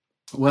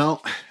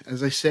Well,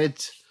 as I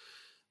said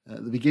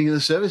at the beginning of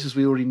the service, as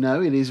we already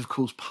know, it is, of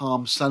course,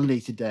 Palm Sunday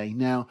today.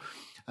 Now,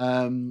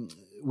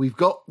 we've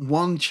got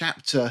one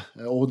chapter,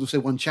 or we'll say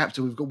one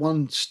chapter, we've got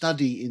one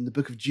study in the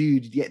book of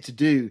Jude yet to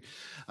do,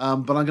 but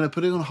I'm going to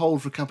put it on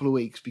hold for a couple of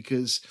weeks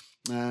because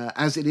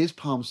as it is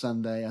Palm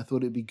Sunday, I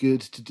thought it'd be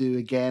good to do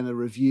again a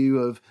review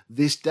of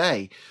this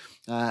day.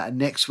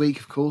 Next week,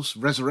 of course,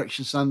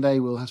 Resurrection Sunday,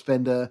 we'll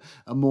spend a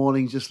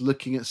morning just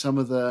looking at some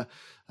of the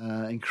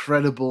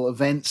incredible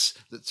events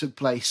that took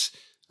place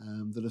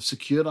that have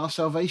secured our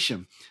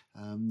salvation.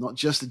 Not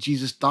just that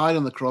Jesus died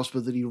on the cross,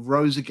 but that he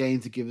rose again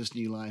to give us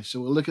new life. So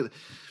we'll look at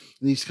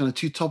these kind of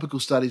two topical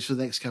studies for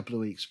the next couple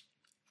of weeks.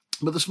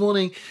 But this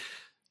morning,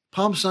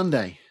 Palm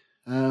Sunday,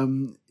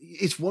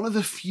 it's one of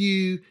the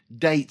few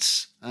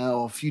dates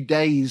or few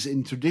days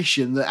in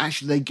tradition that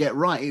actually they get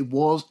right. It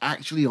was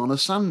actually on a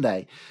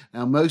Sunday.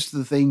 Now, most of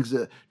the things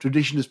that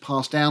tradition has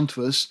passed down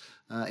to us,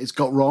 it's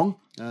got wrong.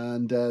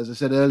 And as I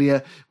said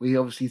earlier, we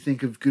obviously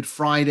think of Good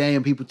Friday,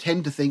 and people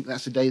tend to think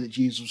that's the day that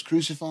Jesus was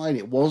crucified.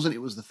 It wasn't.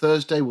 It was the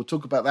Thursday. We'll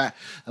talk about that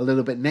a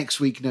little bit next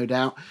week, no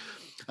doubt.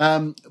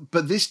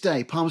 But this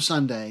day, Palm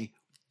Sunday,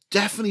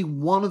 definitely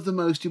one of the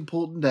most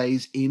important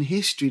days in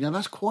history. Now,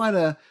 that's quite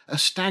a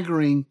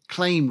staggering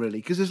claim, really,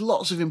 because there's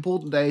lots of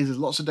important days. There's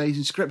lots of days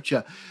in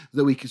Scripture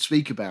that we could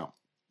speak about.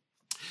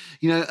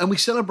 You know, and we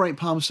celebrate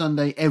Palm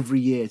Sunday every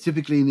year.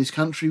 Typically in this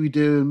country, we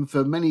do them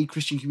for many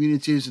Christian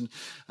communities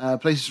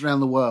and places around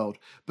the world.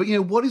 But, you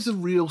know, what is the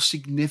real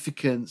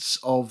significance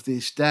of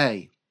this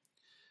day?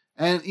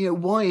 And, you know,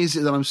 why is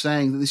it that I'm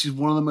saying that this is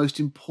one of the most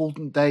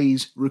important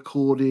days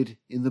recorded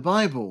in the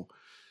Bible?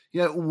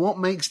 You know, what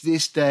makes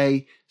this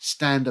day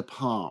stand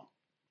apart?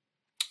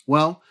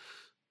 Well,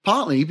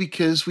 partly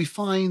because we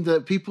find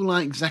that people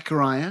like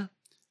Zechariah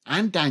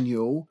and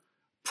Daniel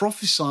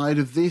prophesied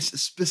of this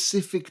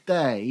specific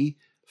day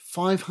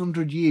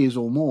 500 years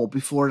or more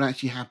before it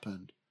actually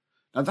happened.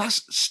 Now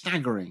that's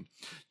staggering.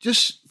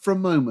 Just for a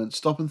moment,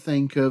 stop and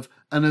think of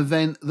an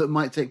event that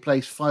might take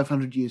place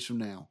 500 years from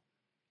now.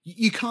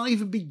 You can't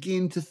even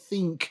begin to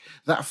think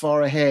that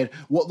far ahead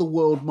what the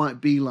world might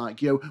be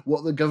like, you know,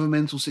 what the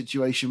governmental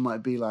situation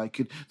might be like,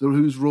 and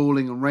who's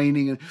ruling and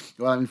reigning. And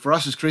well, I mean, for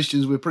us as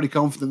Christians, we're pretty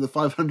confident that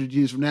 500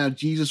 years from now,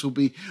 Jesus will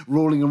be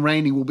ruling and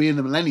reigning, will be in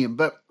the millennium.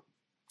 But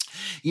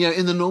you know,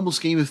 in the normal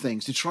scheme of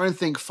things, to try and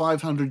think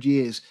 500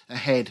 years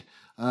ahead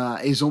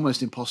is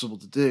almost impossible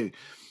to do.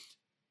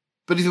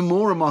 But even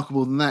more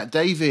remarkable than that,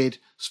 David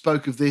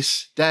spoke of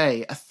this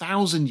day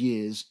 1,000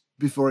 years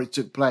before it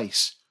took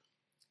place.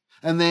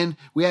 And then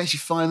we actually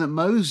find that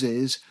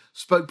Moses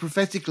spoke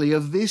prophetically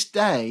of this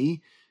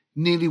day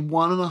nearly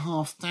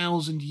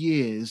 1,500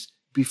 years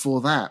before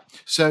that.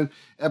 So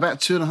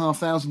about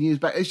 2,500 years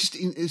back.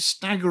 It's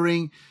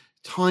staggering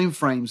time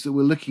frames that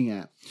we're looking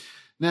at.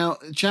 Now,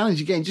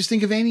 challenge again, just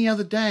think of any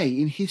other day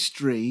in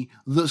history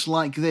that's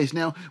like this.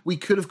 Now, we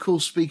could, of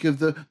course, speak of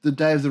the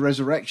day of the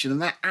resurrection,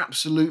 and that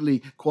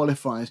absolutely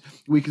qualifies.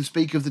 We can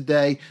speak of the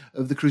day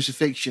of the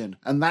crucifixion,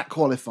 and that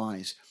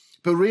qualifies.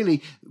 But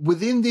really,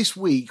 within this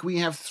week, we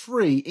have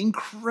 3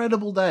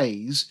 incredible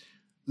days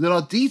that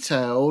are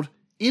detailed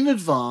in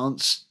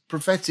advance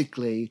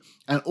prophetically,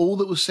 and all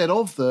that was said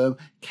of them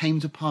came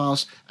to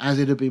pass as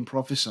it had been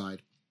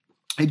prophesied.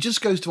 It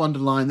just goes to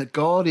underline that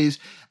God is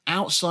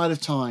outside of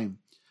time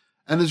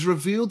and has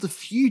revealed the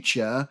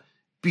future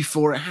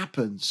before it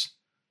happens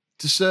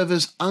to serve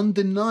as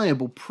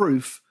undeniable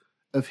proof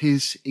of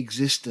his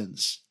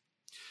existence.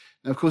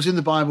 Now, of course, in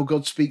the Bible,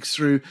 God speaks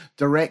through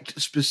direct,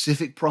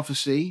 specific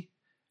prophecy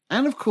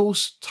and, of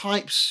course,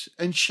 types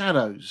and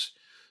shadows.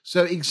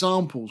 So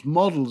examples,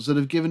 models that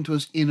have given to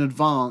us in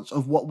advance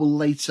of what will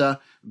later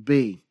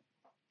be.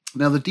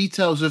 Now, the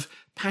details of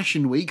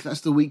Passion Week,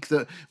 that's the week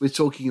that we're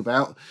talking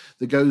about,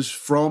 that goes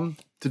from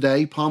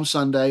today, Palm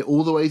Sunday,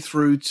 all the way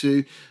through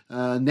to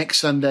next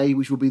Sunday,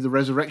 which will be the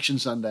Resurrection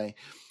Sunday.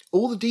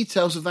 All the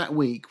details of that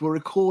week were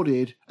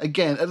recorded,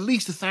 again, at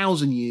least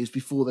 1,000 years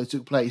before they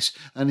took place,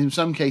 and in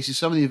some cases,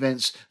 some of the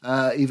events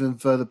even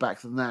further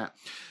back than that.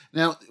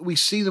 Now, we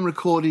see them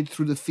recorded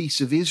through the Feasts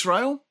of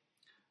Israel,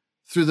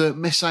 through the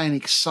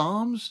Messianic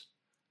Psalms,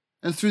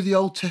 and through the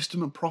Old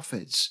Testament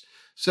prophets.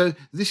 So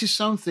this is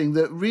something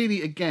that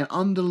really, again,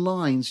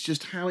 underlines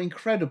just how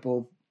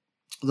incredible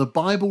the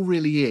Bible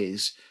really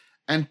is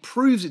and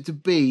proves it to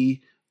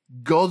be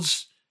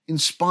God's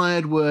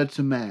inspired word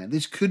to man.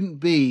 This couldn't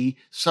be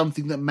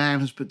something that man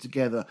has put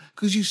together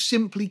because you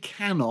simply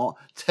cannot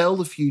tell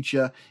the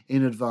future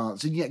in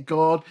advance. And yet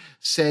God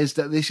says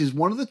that this is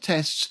one of the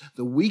tests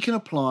that we can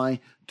apply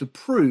to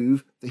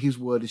prove that his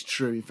word is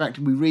true. In fact,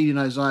 we read in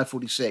Isaiah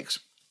 46,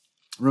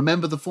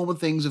 "Remember the former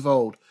things of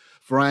old,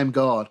 for I am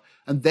God,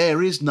 and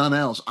there is none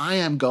else. I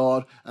am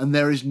God, and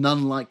there is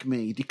none like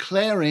me."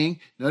 Declaring,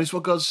 notice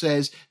what God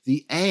says,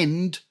 the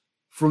end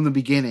from the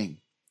beginning.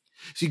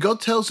 See, God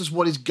tells us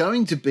what is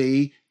going to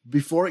be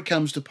before it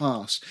comes to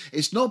pass.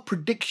 It's not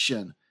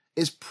prediction,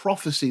 it's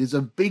prophecy. There's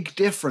a big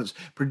difference.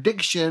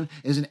 Prediction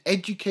is an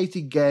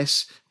educated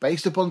guess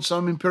based upon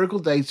some empirical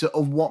data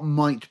of what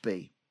might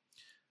be,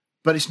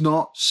 but it's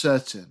not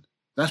certain.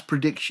 That's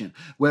prediction.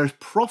 Whereas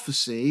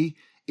prophecy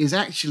is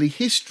actually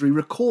history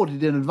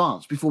recorded in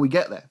advance before we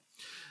get there.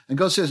 And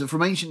God says that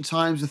from ancient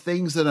times, the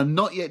things that are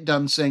not yet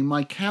done, saying,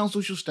 my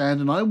counsel shall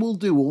stand and I will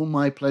do all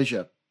my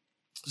pleasure.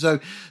 So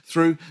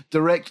through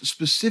direct,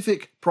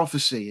 specific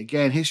prophecy,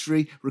 again,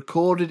 history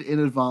recorded in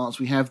advance,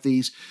 we have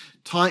these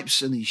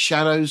types and these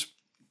shadows,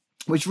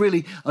 which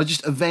really are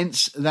just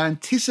events that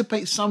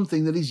anticipate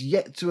something that is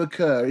yet to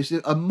occur. It's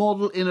a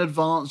model in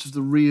advance of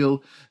the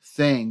real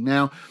thing.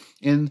 Now,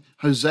 in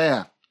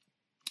Hosea,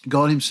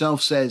 God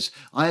himself says,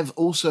 I have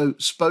also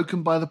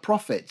spoken by the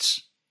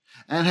prophets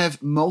and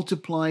have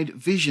multiplied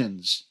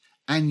visions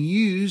and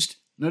used,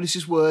 notice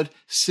this word,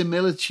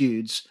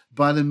 similitudes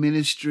by the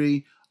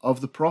ministry of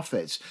the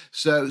prophets.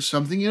 So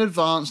something in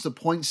advance that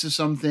points to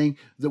something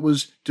that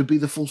was to be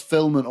the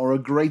fulfillment or a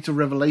greater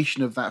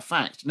revelation of that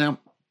fact. Now,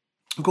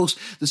 of course,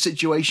 the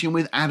situation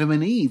with Adam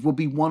and Eve will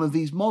be one of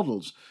these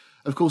models.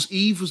 Of course,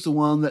 Eve was the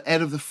one that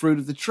ate of the fruit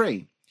of the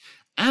tree.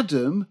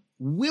 Adam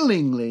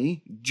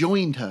willingly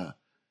joined her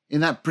in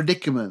that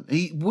predicament.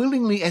 He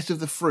willingly ate of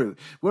the fruit,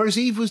 whereas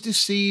Eve was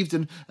deceived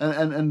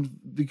and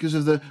because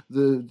of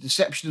the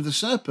deception of the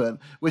serpent.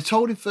 We're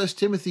told in 1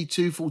 Timothy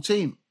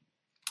 2:14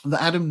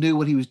 that Adam knew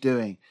what he was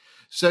doing.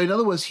 So in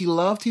other words, he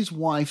loved his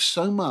wife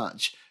so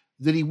much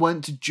that he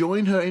went to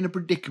join her in a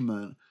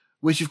predicament,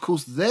 which of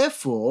course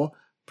therefore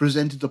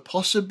presented the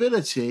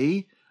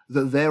possibility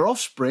that their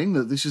offspring,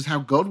 that this is how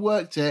God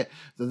worked it,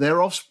 that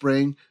their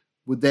offspring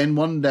would then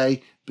one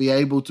day be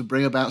able to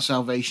bring about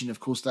salvation. Of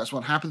course, that's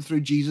what happened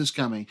through Jesus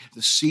coming,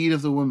 the seed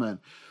of the woman.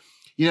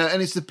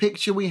 And it's the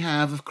picture we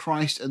have of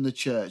Christ and the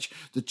church.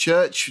 The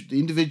church, the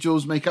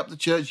individuals make up the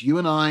church, you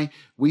and I,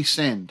 we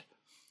send.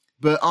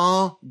 But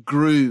our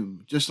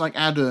groom, just like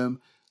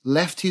Adam,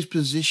 left his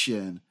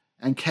position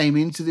and came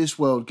into this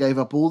world, gave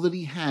up all that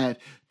he had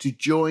to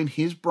join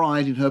his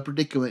bride in her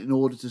predicament in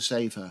order to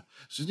save her.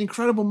 So it's an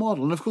incredible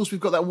model. And of course,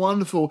 we've got that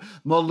wonderful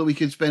model that we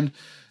could spend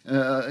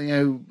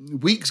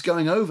weeks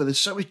going over. There's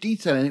so much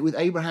detail in it with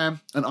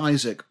Abraham and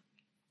Isaac.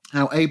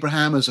 How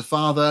Abraham, as a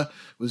father,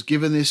 was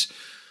given this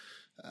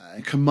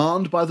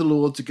command by the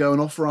Lord to go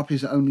and offer up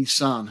his only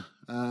son.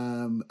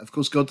 Of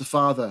course, God the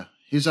Father,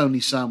 his only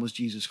son was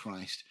Jesus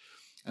Christ.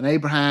 And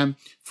Abraham,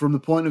 from the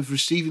point of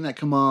receiving that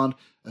command,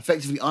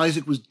 effectively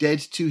Isaac was dead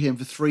to him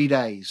for 3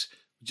 days,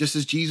 just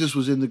as Jesus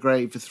was in the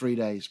grave for 3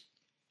 days.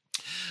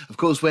 Of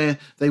course, where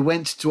they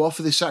went to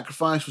offer this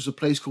sacrifice was a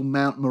place called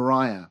Mount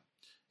Moriah.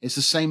 It's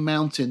the same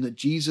mountain that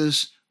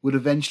Jesus would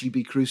eventually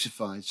be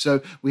crucified.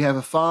 So we have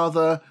a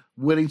father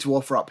willing to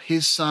offer up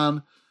his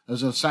son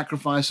as a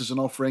sacrifice, as an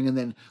offering, and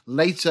then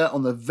later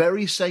on the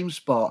very same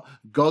spot,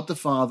 God the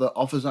Father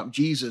offers up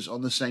Jesus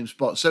on the same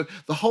spot. So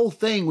the whole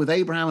thing with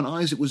Abraham and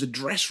Isaac was a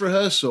dress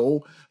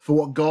rehearsal for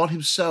what God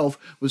himself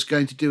was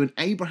going to do, and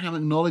Abraham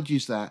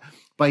acknowledges that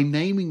by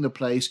naming the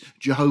place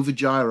Jehovah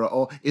Jireh,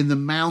 or in the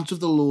mount of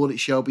the Lord it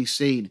shall be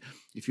seen.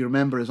 If you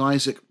remember, as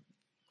Isaac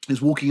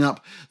is walking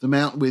up the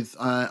mount with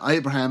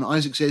Abraham,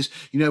 Isaac says,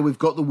 we've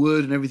got the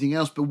word and everything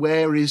else, but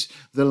where is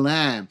the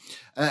lamb?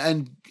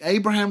 And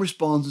Abraham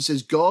responds and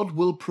says, God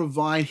will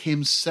provide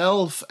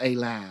himself a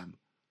lamb.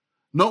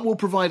 Not will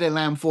provide a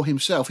lamb for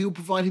himself. He will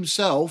provide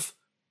himself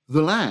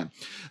the lamb.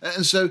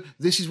 And so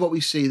this is what we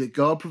see, that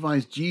God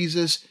provides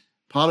Jesus,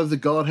 part of the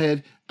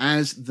Godhead,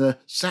 as the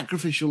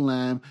sacrificial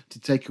lamb to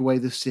take away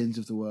the sins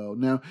of the world.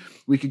 Now,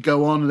 we could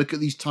go on and look at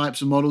these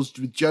types of models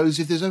with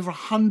Joseph. There's over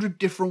 100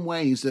 different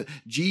ways that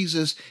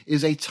Jesus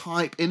is a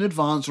type in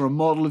advance or a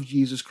model of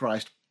Jesus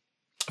Christ.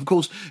 Of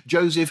course,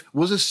 Joseph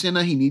was a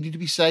sinner. He needed to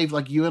be saved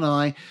like you and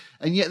I.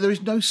 And yet there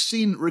is no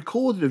sin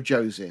recorded of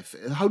Joseph.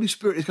 The Holy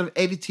Spirit has kind of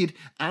edited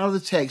out of the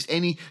text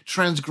any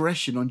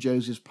transgression on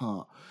Joseph's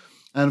part.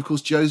 And of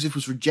course, Joseph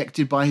was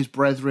rejected by his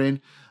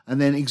brethren and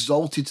then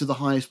exalted to the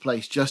highest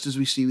place, just as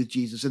we see with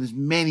Jesus. And there's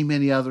many,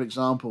 many other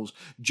examples.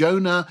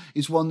 Jonah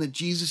is one that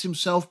Jesus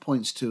himself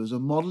points to as a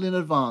model in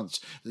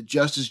advance, that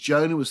just as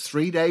Jonah was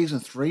 3 days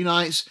and 3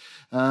 nights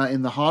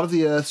in the heart of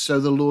the earth, so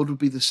the Lord would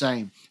be the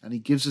same. And he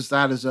gives us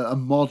that as a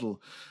model.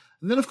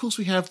 And then, of course,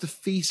 we have the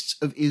feasts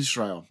of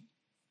Israel.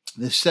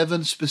 There's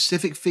 7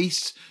 specific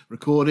feasts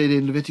recorded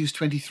in Leviticus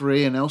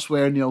 23 and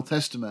elsewhere in the Old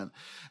Testament.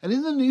 And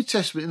in the New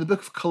Testament, in the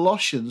book of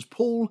Colossians,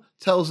 Paul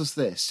tells us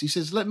this. He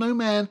says, let no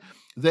man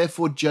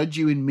therefore judge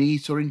you in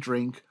meat or in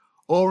drink,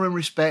 or in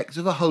respect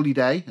of a holy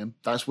day, and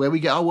that's where we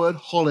get our word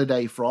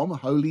holiday from, a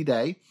holy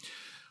day,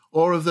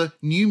 or of the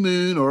new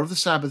moon, or of the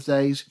Sabbath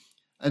days.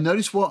 And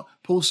notice what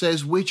Paul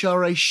says, which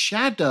are a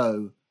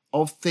shadow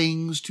of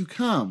things to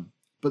come.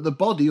 But the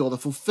body, or the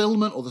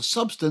fulfillment, or the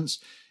substance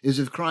is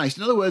of Christ.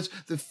 In other words,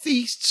 the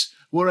feasts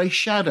were a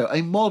shadow,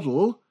 a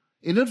model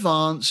in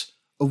advance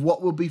of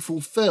what will be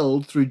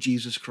fulfilled through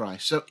Jesus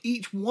Christ. So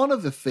each one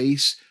of the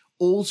feasts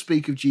all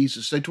speak of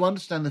Jesus. So to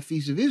understand the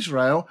Feast of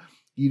Israel,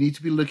 you need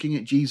to be looking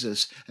at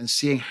Jesus and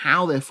seeing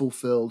how they're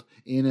fulfilled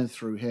in and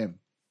through him.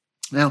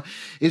 Now,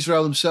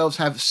 Israel themselves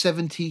have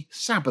 70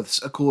 Sabbaths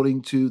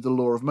according to the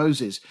law of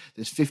Moses.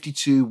 There's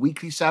 52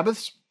 weekly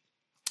Sabbaths.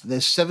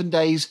 There's 7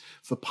 days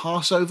for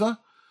Passover,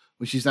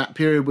 which is that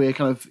period we're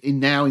kind of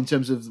in now in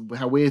terms of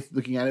how we're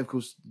looking at it. Of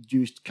course, the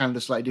Jewish calendar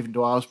is slightly different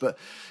to ours, but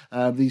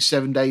these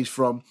 7 days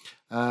from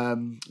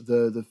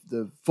the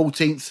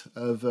 14th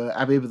of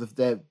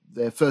Abib,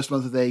 their first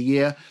month of their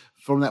year,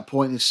 from that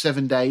point, there's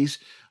 7 days.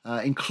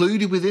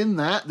 Included within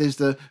that, there's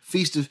the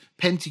Feast of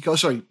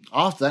Pentecost.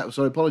 After that,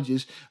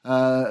 apologies.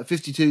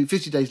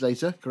 50 days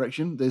later,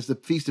 there's the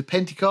Feast of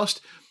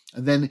Pentecost.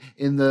 And then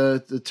in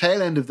the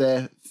tail end of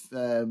their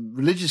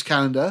religious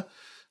calendar,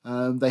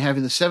 they have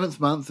in the 7th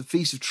month the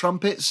Feast of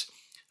Trumpets,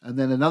 and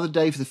then another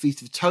day for the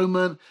Feast of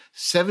Atonement,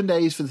 7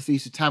 days for the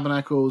Feast of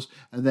Tabernacles,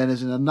 and then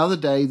as in another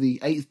day, the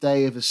 8th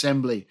day of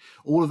Assembly.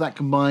 All of that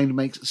combined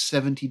makes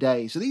 70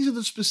 days. So these are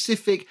the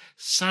specific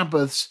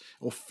Sabbaths,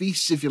 or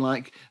feasts, if you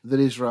like, that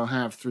Israel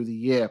have through the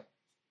year.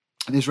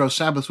 And Israel's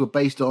Sabbaths were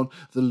based on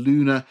the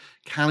lunar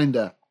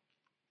calendar.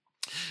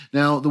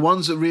 Now, the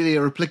ones that really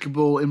are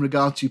applicable in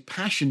regard to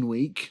Passion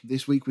Week,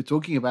 this week we're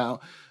talking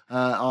about,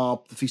 are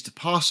the Feast of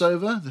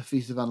Passover, the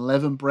Feast of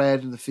Unleavened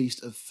Bread, and the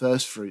Feast of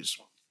First Fruits.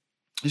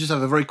 Let's just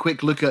have a very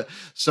quick look at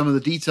some of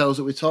the details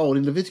that we're told.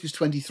 In Leviticus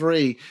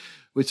 23,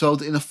 we're told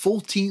that in the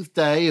 14th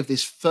day of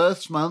this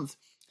first month,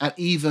 at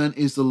even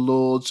is the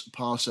Lord's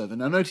Passover.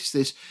 Now notice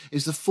this,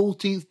 is the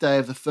 14th day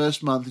of the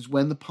first month is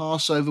when the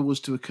Passover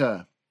was to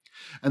occur.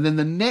 And then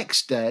the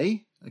next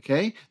day,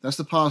 okay, that's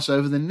the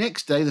Passover. The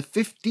next day, the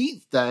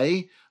 15th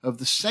day of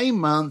the same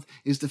month,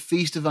 is the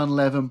Feast of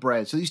Unleavened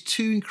Bread. So these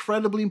two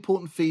incredibly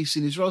important feasts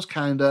in Israel's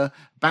calendar,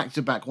 back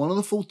to back, one on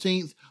the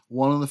 14th,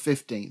 one on the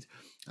 15th.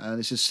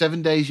 This is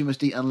 7 days you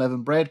must eat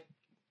unleavened bread.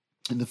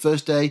 In the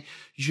first day,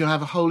 you shall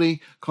have a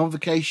holy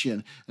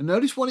convocation. And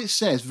notice what it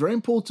says, very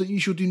important, you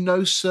shall do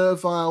no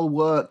servile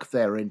work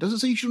therein. It doesn't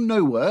say you shall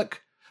no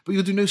work, but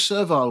you'll do no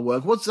servile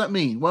work. What does that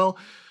mean? Well,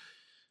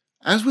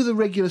 as with a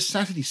regular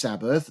Saturday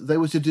Sabbath, they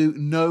were to do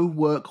no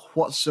work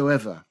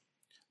whatsoever.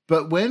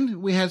 But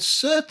when we had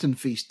certain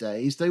feast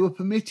days, they were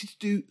permitted to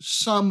do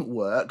some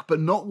work, but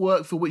not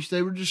work for which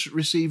they would just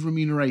receive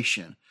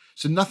remuneration.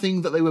 So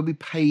nothing that they would be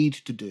paid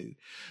to do.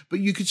 But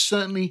you could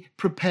certainly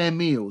prepare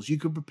meals. You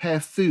could prepare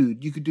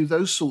food. You could do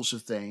those sorts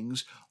of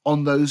things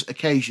on those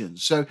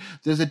occasions. So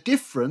there's a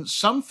difference.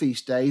 Some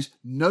feast days,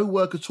 no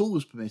work at all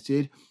was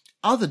permitted.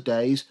 Other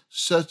days,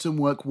 certain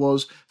work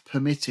was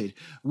permitted,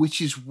 which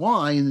is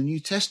why in the New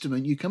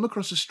Testament you come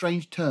across a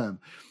strange term.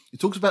 It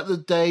talks about the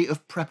day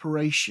of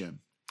preparation.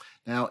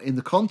 Now, in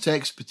the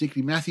context,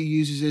 particularly Matthew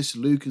uses this,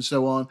 Luke and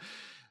so on,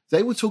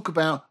 they will talk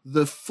about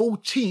the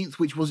 14th,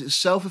 which was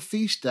itself a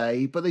feast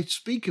day, but they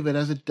speak of it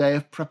as a day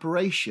of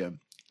preparation,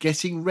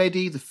 getting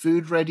ready, the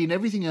food ready and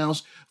everything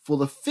else for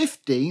the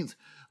 15th,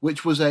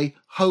 which was a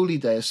holy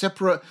day, a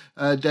separate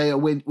day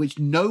which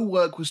no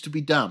work was to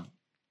be done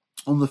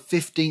on the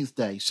 15th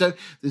day. So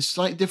there's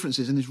slight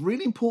differences, and it's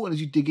really important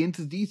as you dig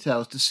into the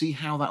details to see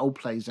how that all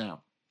plays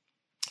out.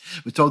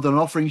 We're told that an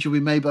offering shall be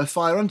made by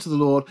fire unto the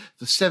Lord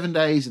for 7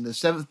 days, and the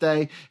 7th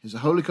day is a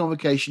holy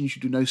convocation. You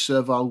should do no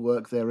servile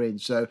work therein.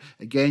 So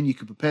again, you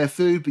could prepare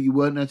food, but you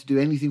weren't allowed to do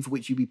anything for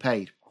which you'd be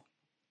paid.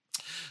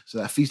 So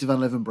that Feast of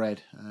Unleavened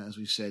Bread, as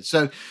we said.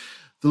 So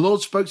the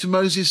Lord spoke to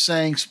Moses,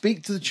 saying,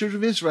 Speak to the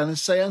children of Israel, and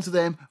say unto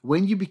them,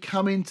 When you be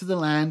come into the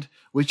land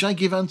which I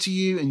give unto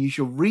you, and you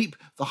shall reap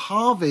the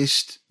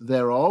harvest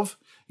thereof,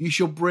 you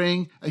shall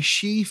bring a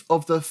sheaf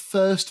of the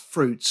first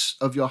fruits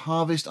of your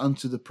harvest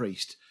unto the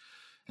priest.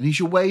 And he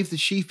shall wave the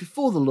sheaf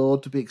before the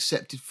Lord to be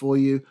accepted for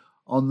you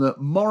on the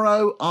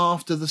morrow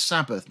after the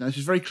Sabbath. Now, this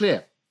is very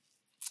clear.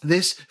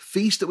 This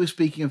feast that we're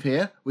speaking of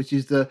here, which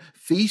is the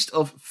Feast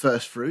of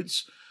First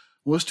Fruits,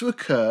 was to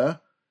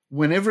occur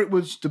whenever it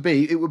was to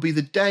be. It would be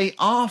the day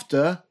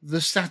after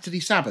the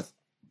Saturday Sabbath,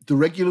 the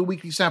regular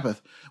weekly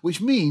Sabbath,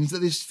 which means that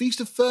this Feast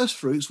of First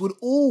Fruits would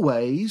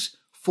always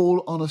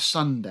fall on a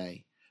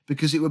Sunday,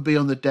 because it would be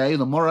on the day,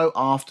 the morrow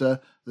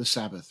after the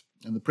Sabbath.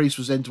 And the priest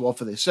was then to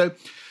offer this. So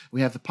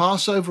we have the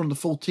Passover on the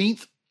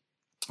 14th.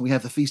 We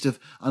have the Feast of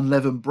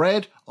Unleavened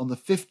Bread on the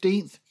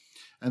 15th.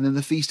 And then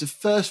the Feast of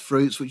First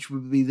Fruits, which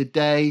would be the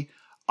day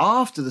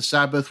after the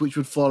Sabbath, which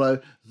would follow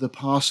the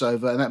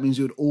Passover. And that means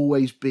it would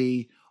always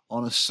be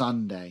on a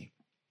Sunday.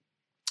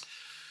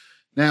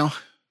 Now,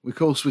 of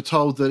course, we're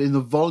told that in the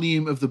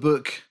volume of the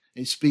book,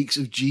 it speaks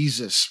of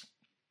Jesus.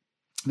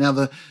 Now,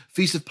 the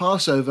Feast of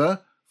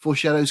Passover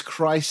foreshadows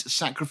Christ's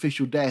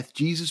sacrificial death.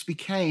 Jesus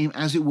became,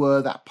 as it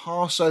were, that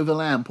Passover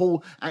lamb.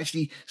 Paul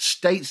actually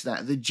states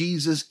that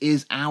Jesus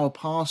is our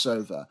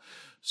Passover.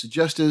 So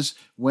just as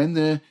when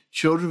the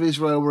children of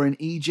Israel were in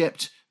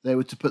Egypt, they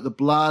were to put the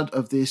blood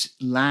of this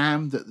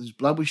lamb, that this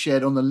blood was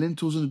shed on the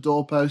lintels and the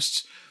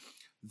doorposts,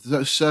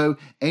 so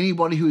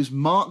anybody who is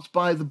marked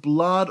by the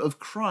blood of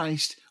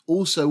Christ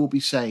also will be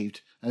saved.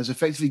 As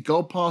effectively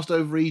God passed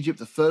over Egypt,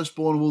 the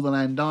firstborn of all the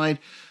land died,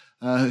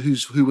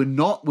 who were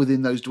not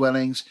within those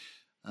dwellings.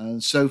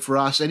 And so for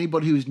us,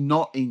 anybody who is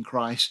not in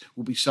Christ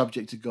will be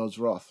subject to God's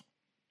wrath.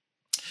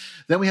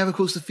 Then we have, of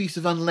course, the Feast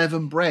of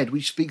Unleavened Bread,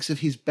 which speaks of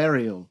his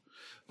burial.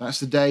 That's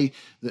the day,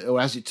 or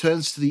as it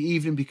turns to the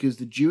evening, because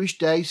the Jewish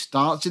day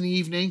starts in the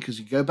evening, because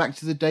you go back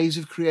to the days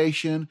of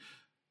creation.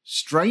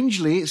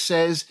 Strangely, it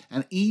says,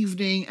 and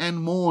evening and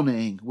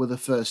morning were the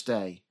first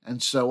day,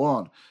 and so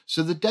on.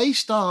 So the day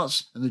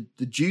starts, and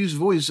the Jews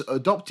have always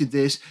adopted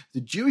this,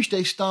 the Jewish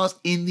day starts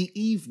in the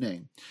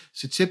evening.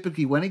 So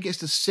typically when it gets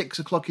to 6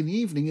 o'clock in the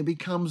evening, it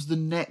becomes the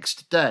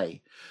next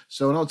day.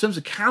 So in terms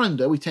of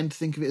calendar, we tend to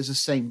think of it as the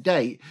same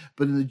date,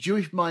 but in the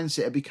Jewish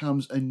mindset, it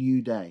becomes a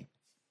new day.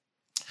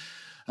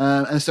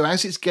 And so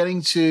as it's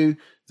getting to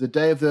the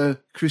day of the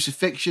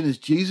crucifixion, as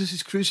Jesus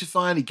is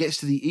crucified, it gets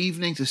to the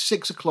evening, to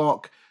 6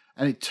 o'clock,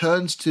 and it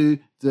turns to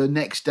the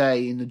next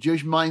day. In the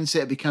Jewish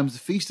mindset, it becomes the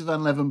Feast of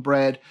Unleavened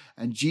Bread,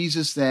 and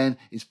Jesus then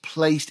is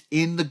placed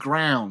in the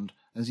ground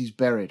as he's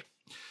buried.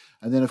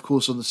 And then, of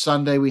course, on the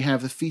Sunday, we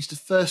have the Feast of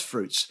First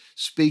Fruits,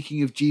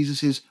 speaking of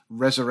Jesus'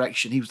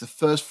 resurrection. He was the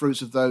first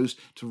fruits of those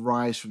to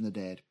rise from the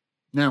dead.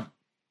 Now,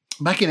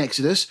 back in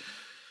Exodus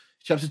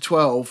chapter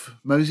 12,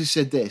 Moses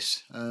said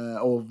this,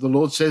 or the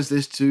Lord says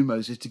this to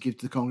Moses to give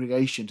to the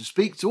congregation, to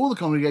speak to all the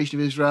congregation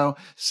of Israel,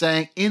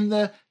 saying, in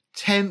the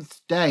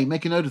 10th day,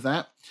 make a note of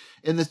that,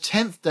 in the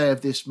 10th day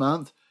of this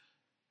month,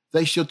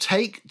 they shall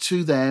take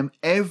to them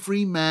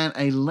every man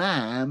a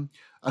lamb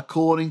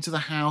according to the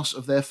house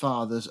of their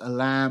fathers, a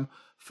lamb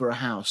for a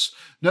house.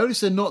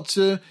 Notice they're not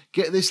to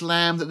get this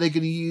lamb that they're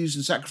going to use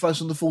and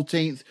sacrifice on the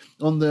 14th,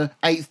 on the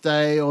 8th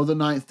day or the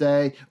 9th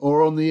day,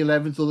 or on the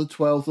 11th or the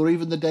 12th, or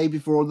even the day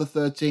before on the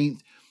 13th.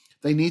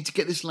 They need to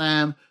get this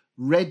lamb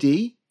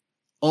ready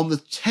on the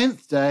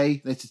 10th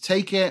day. They're to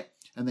take it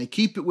and they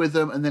keep it with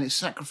them, and then it's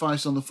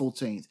sacrificed on the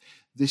 14th.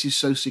 This is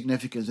so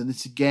significant. And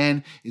this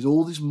again is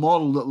all this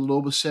model that the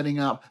Lord was setting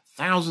up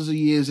thousands of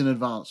years in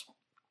advance.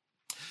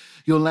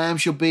 Your lamb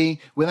shall be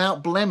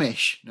without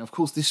blemish. Now, of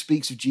course, this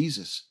speaks of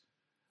Jesus.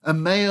 A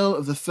male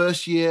of the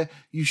first year,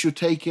 you shall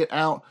take it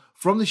out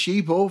from the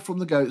sheep or from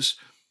the goats,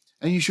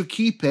 and you shall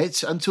keep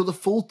it until the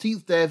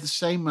 14th day of the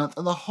same month,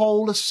 and the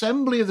whole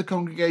assembly of the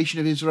congregation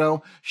of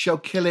Israel shall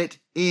kill it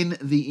in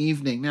the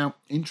evening. Now,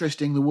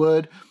 interesting, the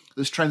word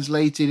that's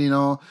translated in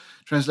our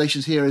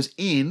translations here as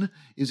in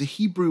is a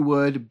Hebrew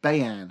word,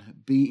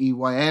 beyan,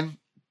 B-E-Y-N,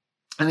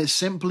 and it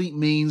simply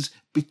means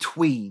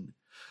between.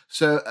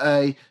 So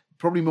a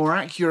probably more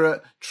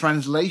accurate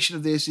translation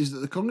of this is that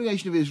the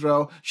congregation of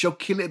Israel shall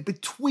kill it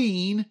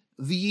between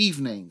the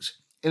evenings.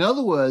 In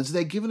other words,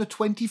 they're given a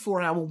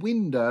 24-hour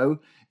window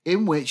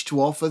in which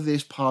to offer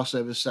this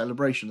Passover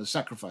celebration, the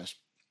sacrifice.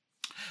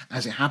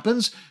 As it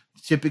happens,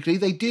 typically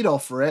they did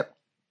offer it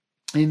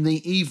in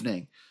the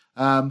evening,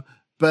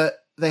 but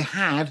they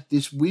had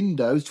this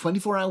window,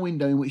 24-hour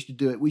window in which to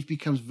do it, which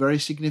becomes very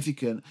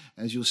significant,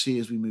 as you'll see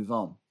as we move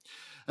on.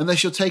 And they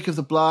shall take of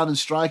the blood and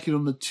strike it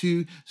on the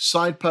 2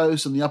 side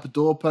posts and the upper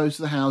doorposts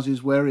of the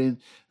houses wherein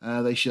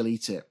they shall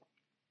eat it.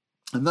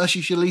 And thus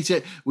you shall eat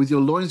it with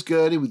your loins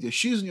girded, with your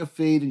shoes on your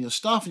feet, and your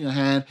staff in your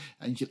hand,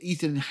 and you shall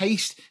eat it in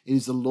haste. It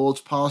is the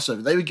Lord's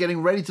Passover. They were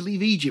getting ready to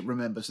leave Egypt,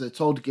 remember. So they're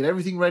told to get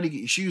everything ready, get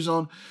your shoes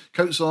on,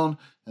 coats on,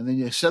 and then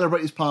you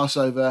celebrate this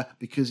Passover,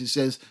 because it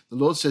says, the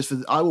Lord says,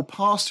 for I will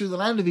pass through the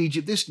land of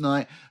Egypt this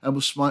night, and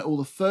will smite all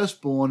the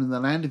firstborn in the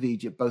land of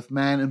Egypt, both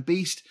man and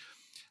beast,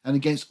 and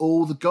against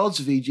all the gods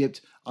of Egypt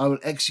I will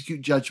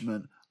execute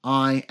judgment.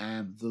 I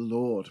am the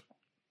Lord.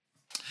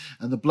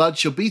 And the blood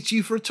shall be to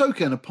you for a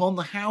token upon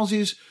the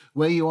houses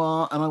where you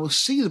are, and I will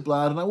see the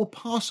blood, and I will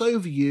pass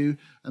over you,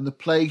 and the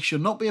plague shall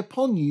not be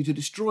upon you to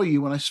destroy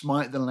you when I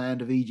smite the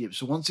land of Egypt.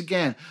 So once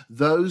again,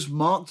 those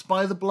marked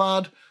by the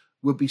blood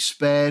will be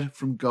spared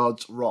from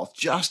God's wrath,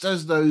 just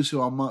as those who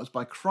are marked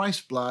by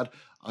Christ's blood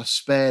are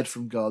spared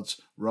from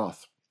God's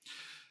wrath.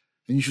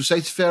 And you shall say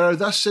to Pharaoh,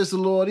 thus says the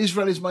Lord,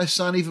 Israel is my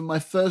son, even my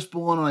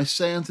firstborn, and I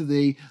say unto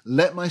thee,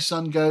 let my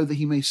son go, that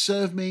he may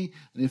serve me.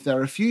 And if thou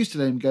refuse to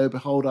let him go,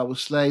 behold, I will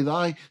slay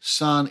thy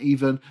son,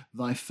 even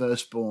thy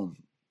firstborn.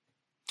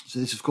 So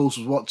this, of course,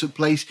 was what took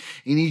place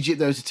in Egypt.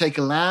 They were to take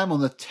a lamb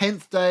on the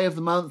 10th day of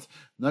the month.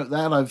 Note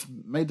that, I've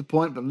made the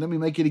point, but let me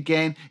make it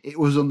again. It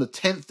was on the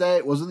 10th day.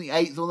 It wasn't the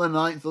 8th or the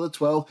 9th or the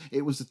 12th.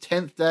 It was the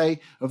 10th day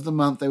of the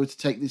month they were to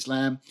take this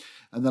lamb.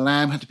 And the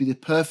lamb had to be the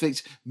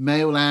perfect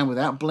male lamb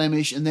without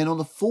blemish. And then on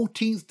the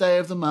 14th day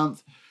of the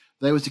month,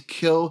 they were to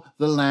kill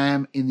the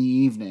lamb in the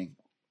evening.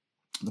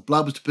 The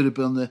blood was to put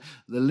upon the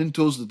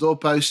lintels, the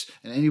doorposts,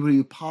 and anybody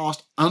who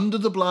passed under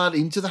the blood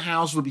into the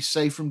house would be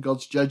safe from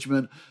God's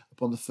judgment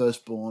upon the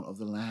firstborn of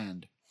the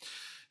land.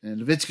 In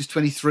Leviticus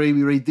 23,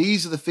 we read,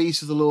 these are the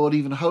feasts of the Lord,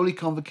 even holy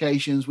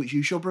convocations, which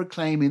you shall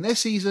proclaim in their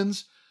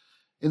seasons.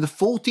 In the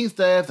 14th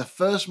day of the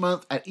first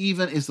month at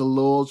even is the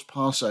Lord's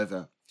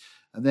Passover.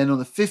 And then on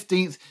the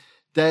 15th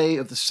day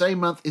of the same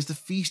month is the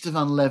Feast of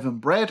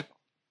Unleavened Bread.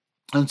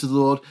 Unto the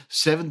Lord,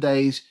 7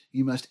 days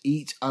you must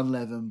eat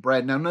unleavened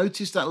bread. Now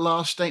notice that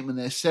last statement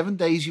there, 7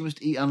 days you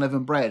must eat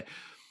unleavened bread.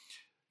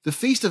 The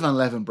Feast of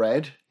Unleavened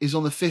Bread is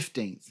on the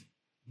 15th,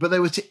 but they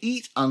were to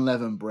eat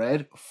unleavened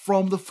bread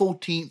from the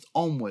 14th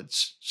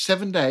onwards.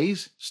 7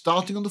 days,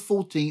 starting on the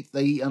 14th,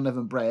 they eat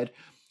unleavened bread,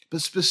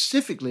 but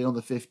specifically on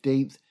the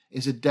 15th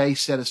is a day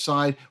set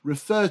aside,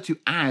 referred to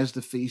as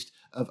the Feast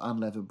of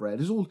Unleavened Bread.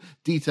 It's all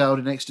detailed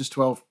in Exodus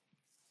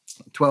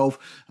 12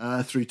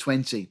 through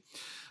 20.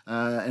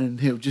 And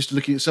here, just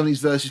looking at some of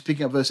these verses,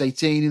 picking up verse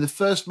 18, in the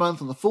first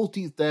month, on the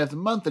 14th day of the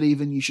month at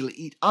even, you shall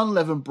eat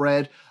unleavened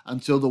bread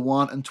until the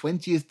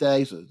 21st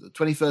day, so the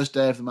 21st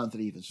day of the month at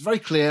even. It's very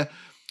clear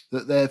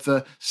that they're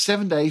for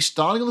 7 days,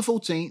 starting on the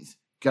 14th,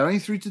 going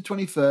through to the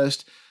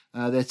 21st,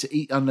 they're to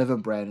eat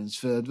unleavened bread. And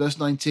for verse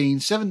 19,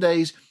 7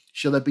 days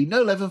shall there be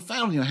no leaven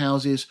found in your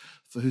houses,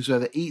 for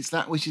whosoever eats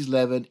that which is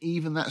leavened,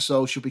 even that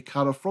soul shall be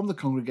cut off from the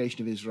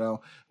congregation of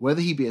Israel.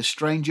 Whether he be a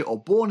stranger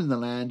or born in the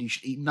land, you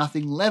shall eat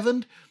nothing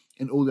leavened.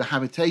 In all your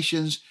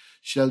habitations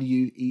shall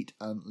you eat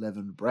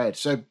unleavened bread.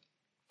 So,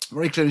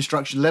 very clear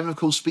instruction. Leaven, of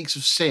course, speaks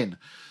of sin,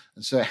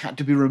 and so it had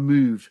to be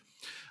removed.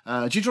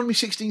 Deuteronomy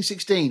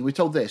 16:16, we're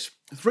told this: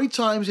 3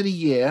 times in a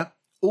year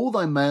all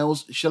thy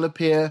males shall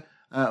appear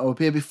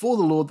before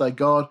the Lord thy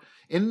God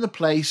in the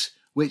place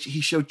which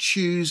he shall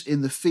choose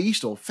in the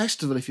feast, or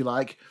festival if you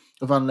like,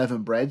 of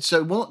unleavened bread.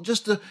 So not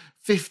just the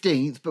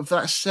 15th, but for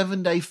that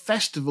 7-day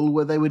festival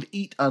where they would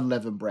eat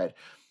unleavened bread.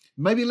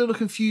 Maybe a little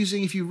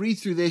confusing. If you read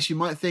through this, you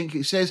might think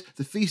it says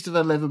the Feast of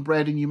Unleavened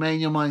Bread, and you may in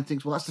your mind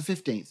think, well, that's the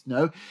 15th.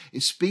 No,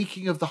 it's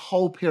speaking of the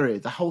whole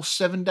period, the whole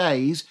 7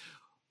 days.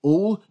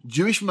 All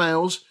Jewish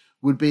males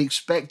would be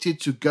expected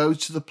to go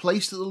to the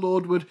place that the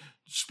Lord would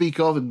speak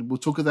of, and we'll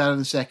talk of that in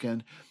a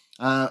second.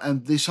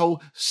 And this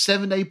whole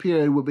 7-day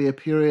period would be a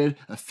period,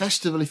 a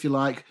festival, if you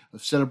like,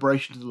 of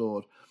celebration to the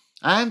Lord.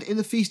 And in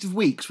the Feast of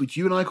Weeks, which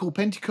you and I call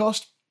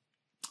Pentecost,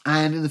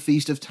 and in the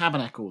Feast of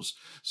Tabernacles.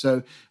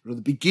 So at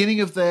the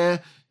beginning of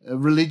their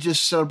religious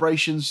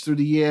celebrations through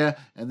the year,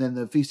 and then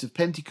the Feast of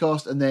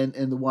Pentecost, and then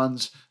in the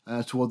ones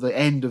toward the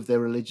end of their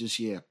religious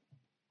year.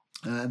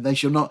 And they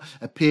shall not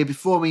appear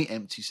before me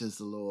empty, says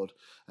the Lord.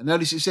 And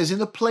notice it says, in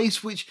the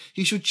place which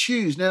he shall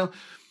choose. Now,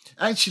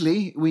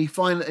 actually, we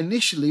find that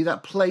initially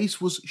that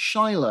place was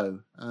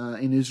Shiloh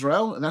in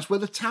Israel, and that's where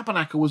the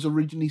tabernacle was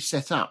originally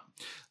set up.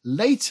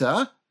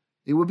 Later,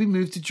 it would be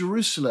moved to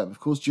Jerusalem.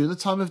 Of course, during the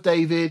time of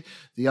David,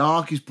 the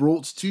ark is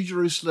brought to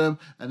Jerusalem,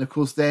 and of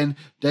course then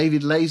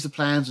David lays the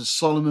plans and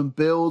Solomon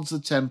builds the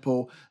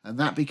temple, and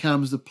that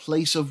becomes the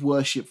place of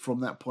worship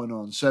from that point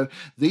on. So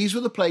these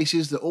were the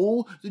places that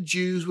all the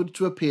Jews were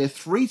to appear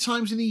 3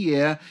 times in a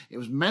year. It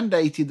was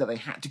mandated that they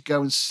had to go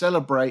and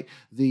celebrate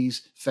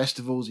these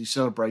festivals, these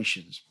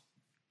celebrations.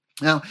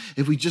 Now,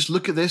 if we just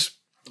look at this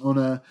on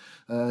a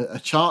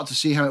chart to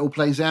see how it all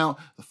plays out,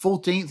 the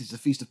 14th is the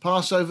Feast of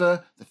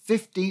Passover. The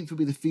 15th would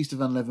be the Feast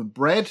of Unleavened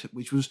Bread,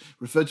 which was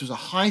referred to as a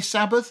high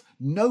Sabbath.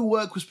 No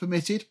work was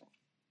permitted.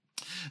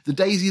 The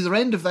days either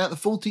end of that, the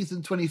 14th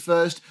and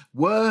 21st,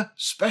 were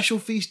special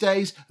feast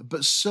days,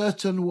 but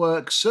certain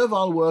work,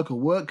 servile work, or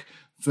work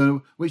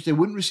for which they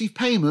wouldn't receive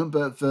payment,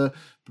 but for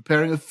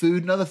preparing of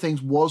food and other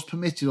things, was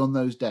permitted on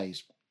those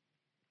days.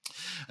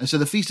 And so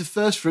the Feast of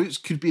First Fruits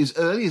could be as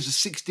early as the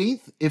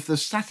 16th if the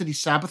Saturday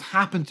Sabbath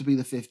happened to be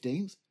the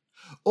 15th,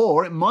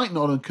 or it might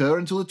not occur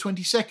until the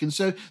 22nd.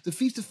 So the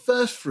Feast of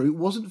First Fruit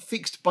wasn't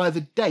fixed by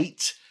the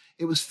date,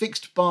 it was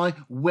fixed by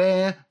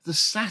where the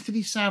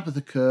Saturday Sabbath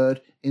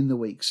occurred in the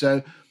week.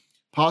 So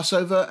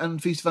Passover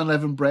and Feast of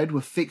Unleavened Bread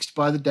were fixed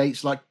by the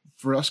dates, like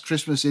for us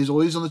Christmas is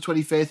always on the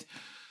 25th.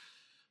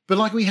 But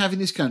like we have in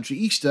this country,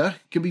 Easter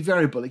can be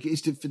variable.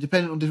 It's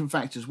dependent on different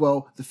factors.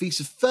 Well, the Feast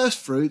of First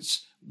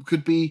Fruits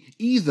could be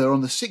either on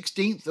the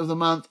 16th of the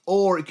month,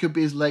 or it could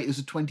be as late as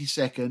the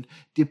 22nd,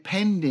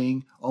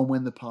 depending on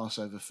when the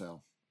Passover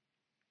fell.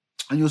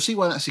 And you'll see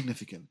why that's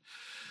significant.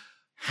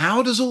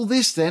 How does all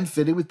this then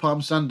fit in with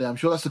Palm Sunday? I'm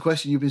sure that's the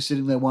question you've been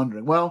sitting there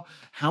wondering. Well,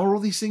 how are all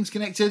these things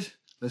connected?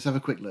 Let's have a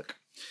quick look.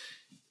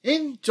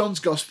 In John's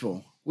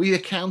Gospel, we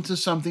encounter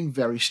something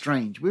very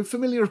strange. We're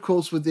familiar, of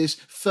course, with this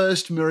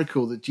first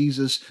miracle that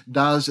Jesus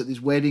does at this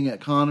wedding at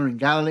Cana in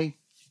Galilee.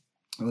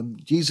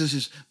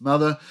 Jesus'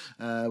 mother,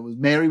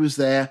 Mary, was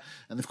there,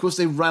 and of course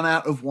they ran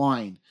out of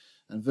wine.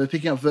 And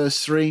picking up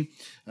verse 3,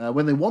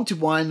 when they wanted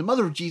wine, the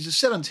mother of Jesus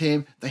said unto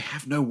him, they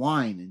have no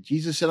wine. And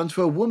Jesus said unto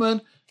her,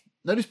 woman,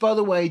 notice, by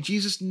the way,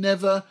 Jesus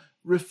never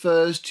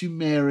refers to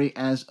Mary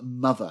as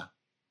mother.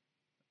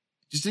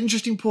 Just an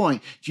interesting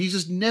point.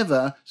 Jesus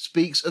never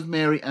speaks of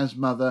Mary as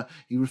mother.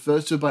 He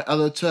refers to her by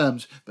other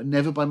terms, but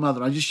never by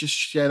mother. I just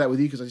share that with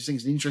you because I just think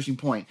it's an interesting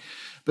point.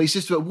 But he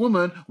says to her,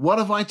 woman, what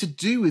have I to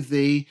do with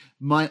thee?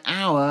 Mine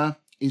hour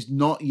is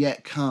not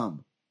yet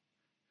come.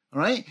 All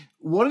right?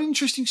 What an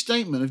interesting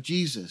statement of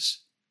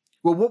Jesus.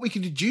 Well, what we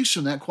can deduce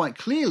from that quite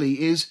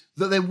clearly is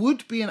that there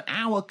would be an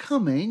hour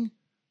coming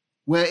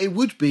where it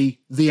would be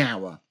the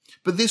hour.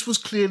 But this was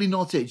clearly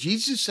not it.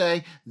 Jesus is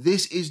saying,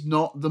 this is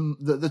not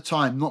the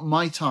time, not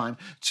my time,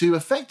 to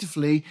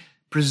effectively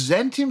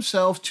present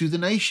himself to the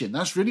nation.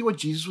 That's really what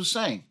Jesus was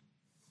saying.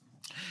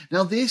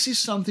 Now, this is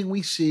something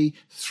we see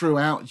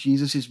throughout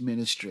Jesus'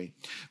 ministry.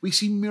 We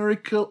see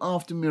miracle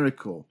after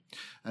miracle.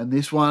 And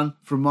this one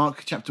from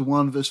Mark chapter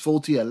 1, verse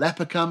 40, a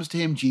leper comes to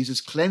him.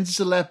 Jesus cleanses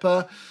a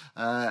leper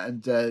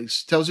and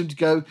tells him to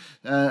go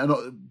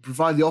and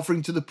provide the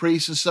offering to the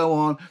priest and so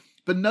on.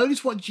 But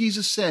notice what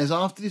Jesus says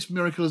after this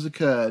miracle has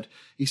occurred.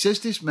 He says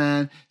to this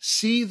man,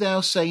 see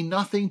thou say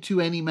nothing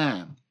to any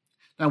man.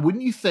 Now,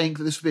 wouldn't you think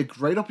that this would be a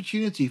great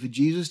opportunity for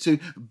Jesus to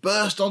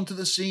burst onto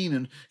the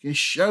scene and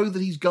show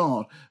that he's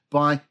God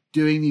by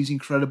doing these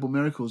incredible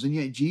miracles? And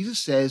yet Jesus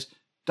says,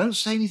 don't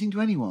say anything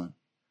to anyone.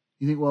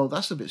 You think, well,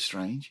 that's a bit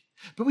strange.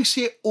 But we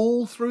see it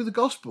all through the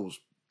Gospels.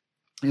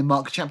 In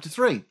Mark chapter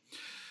 3,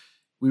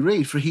 we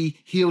read, for he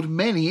healed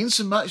many,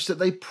 insomuch that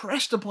they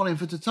pressed upon him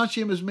for to touch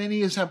him, as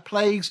many as had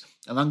plagues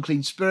and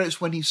unclean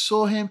spirits. When he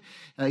saw him,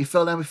 he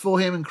fell down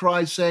before him and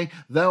cried, saying,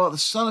 Thou art the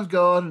Son of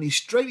God. And he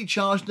straightly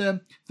charged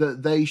them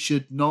that they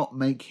should not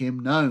make him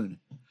known.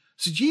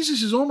 So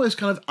Jesus is almost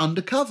kind of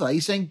undercover.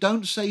 He's saying,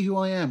 don't say who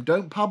I am.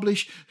 Don't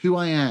publish who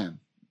I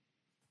am.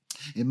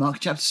 In Mark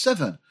chapter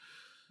 7,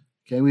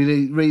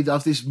 we read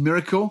of this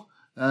miracle.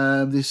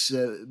 This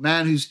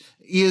man whose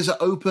ears are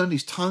open,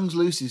 his tongue's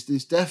loose,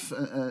 this deaf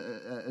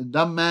and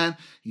dumb man,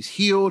 he's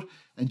healed,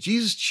 and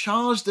Jesus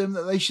charged them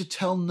that they should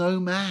tell no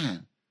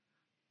man.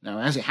 Now,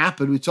 as it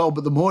happened, we're told,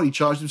 but the more he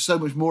charged them, so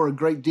much more a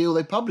great deal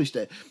they published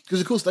it. Because,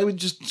 of course, they were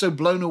just so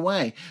blown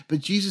away. But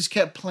Jesus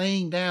kept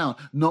playing down,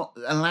 not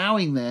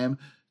allowing them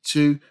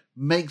to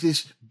make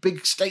this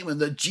big statement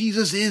that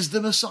Jesus is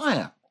the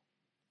Messiah.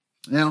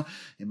 Now,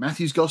 in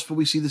Matthew's Gospel,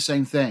 we see the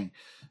same thing.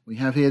 We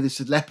have here this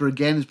leper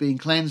again is being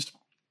cleansed.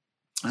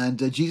 And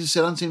Jesus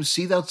said unto him,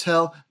 See thou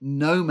tell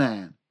no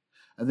man.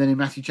 And then in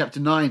Matthew chapter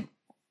 9,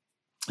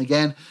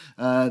 again,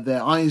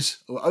 their eyes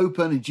were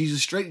open and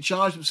Jesus straightly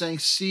charged them, saying,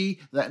 See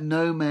that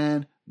no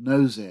man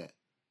knows it.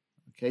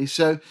 Okay,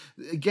 so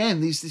again,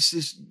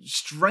 this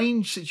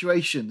strange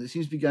situation that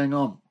seems to be going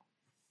on.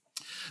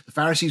 The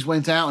Pharisees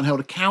went out and held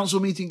a council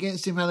meeting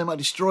against him, how they might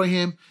destroy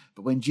him.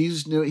 But when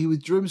Jesus knew it, he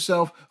withdrew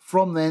himself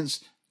from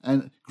thence,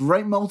 and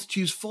great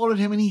multitudes followed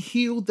him, and he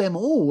healed them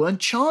all and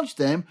charged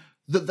them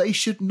that they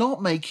should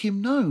not make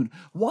him known.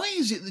 Why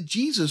is it that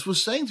Jesus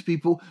was saying to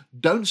people,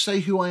 don't say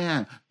who I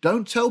am,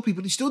 don't tell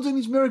people? He's still doing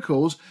these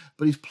miracles,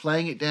 but he's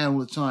playing it down all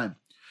the time.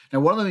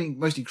 Now, one of the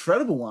most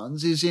incredible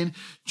ones is in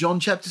John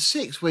chapter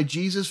 6, where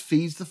Jesus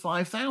feeds the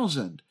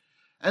 5,000.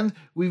 And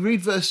we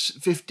read verse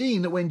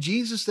 15, that when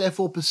Jesus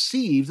therefore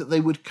perceived that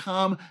they would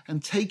come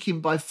and take him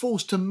by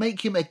force to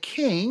make him a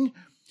king,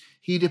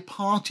 he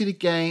departed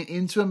again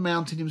into a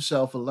mountain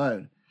himself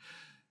alone.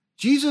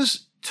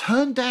 Jesus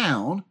turned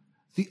down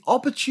the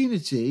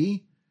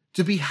opportunity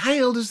to be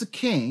hailed as the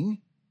king.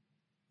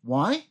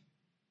 Why?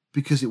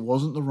 Because it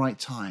wasn't the right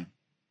time.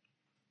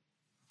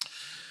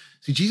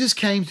 See, Jesus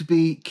came to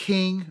be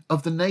king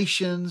of the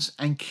nations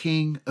and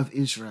king of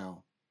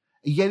Israel.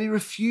 Yet he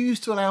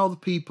refused to allow the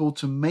people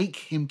to make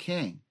him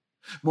king.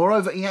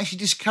 Moreover, he actually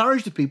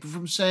discouraged the people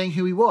from saying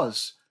who he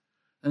was.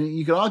 And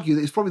you could argue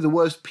that it's probably the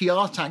worst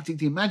PR tactic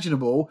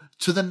imaginable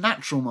to the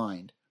natural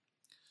mind.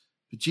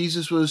 But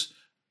Jesus was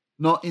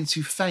not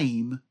into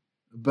fame,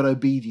 but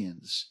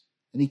obedience.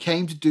 And he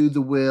came to do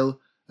the will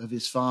of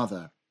his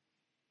Father.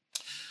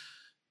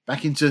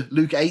 Back into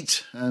Luke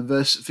 8,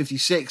 verse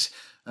 56.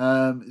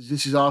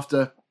 This is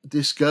after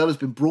this girl has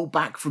been brought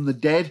back from the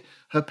dead.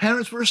 Her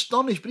parents were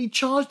astonished, but he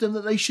charged them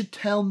that they should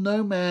tell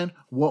no man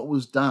what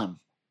was done.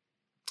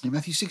 In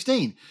Matthew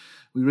 16,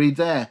 we read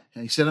there,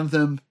 and he said unto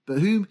them, But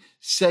whom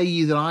say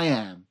ye that I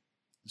am?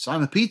 And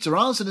Simon Peter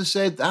answered and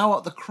said, Thou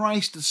art the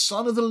Christ, the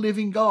Son of the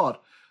living God.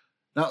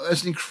 Now,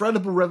 there's an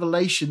incredible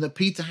revelation that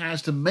Peter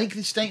has to make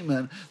this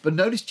statement, but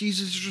notice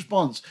Jesus'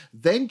 response.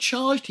 Then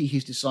charged he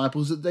his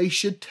disciples that they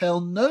should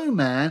tell no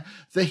man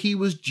that he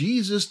was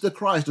Jesus the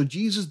Christ, or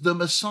Jesus the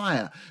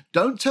Messiah.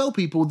 Don't tell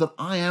people that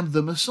I am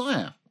the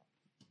Messiah.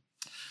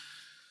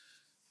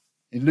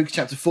 In Luke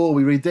chapter 4,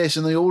 we read this,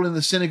 And they all in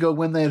the synagogue,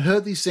 when they had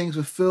heard these things,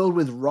 were filled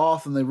with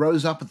wrath, and they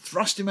rose up and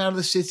thrust him out of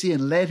the city,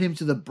 and led him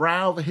to the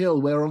brow of a hill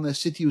whereon their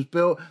city was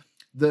built,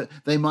 that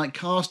they might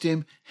cast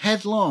him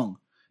headlong.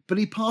 But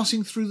he,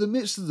 passing through the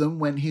midst of them,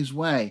 went his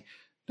way.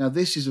 Now,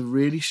 this is a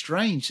really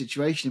strange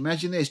situation.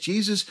 Imagine this.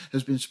 Jesus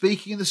has been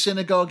speaking in the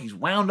synagogue. He's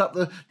wound up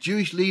the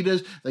Jewish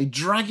leaders. They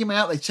drag him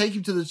out. They take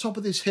him to the top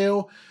of this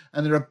hill,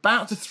 and they're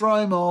about to throw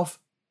him off,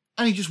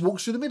 and he just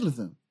walks through the middle of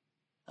them.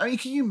 I mean,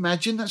 can you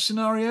imagine that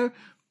scenario?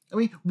 I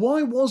mean,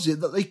 why was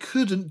it that they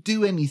couldn't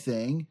do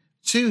anything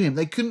to him?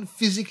 They couldn't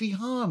physically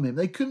harm him.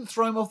 They couldn't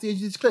throw him off the edge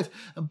of this cliff.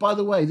 And by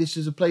the way, this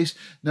is a place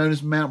known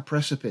as Mount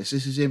Precipice.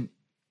 This is in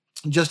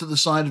just at the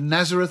side of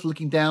Nazareth,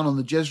 looking down on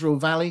the Jezreel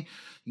Valley.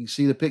 You can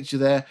see the picture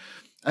there.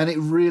 And it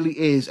really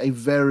is a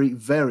very,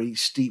 very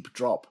steep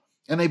drop.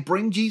 And they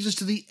bring Jesus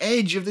to the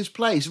edge of this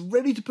place,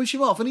 ready to push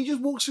him off. And he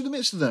just walks through the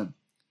midst of them.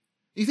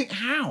 You think,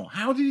 how?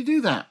 How did he do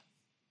that?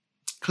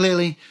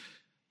 Clearly,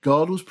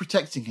 God was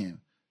protecting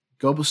him.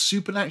 God was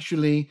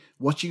supernaturally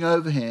watching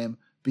over him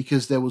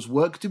because there was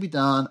work to be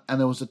done and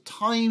there was a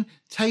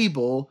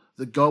timetable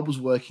that God was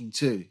working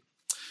to.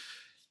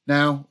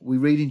 Now, we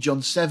read in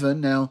John 7,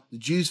 Now the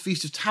Jews'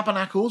 feast of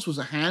tabernacles was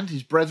at hand.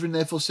 His brethren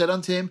therefore said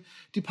unto him,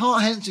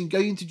 Depart hence and go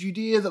into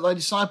Judea, that thy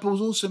disciples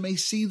also may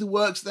see the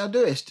works thou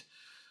doest.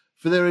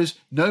 For there is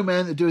no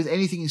man that doeth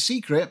anything in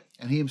secret,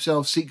 and he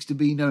himself seeks to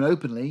be known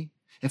openly.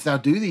 If thou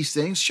do these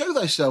things, show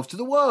thyself to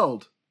the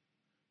world.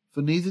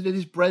 For neither did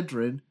his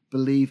brethren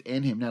believe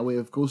in him. Now, we,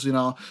 of course, in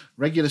our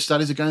regular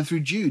studies are going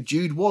through Jude.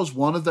 Jude was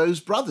one of those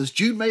brothers.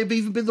 Jude may have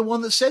even been the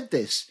one that said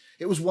this.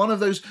 It was one of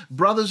those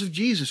brothers of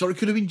Jesus, or it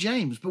could have been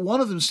James, but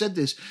one of them said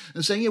this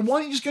and saying, why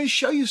don't you just go and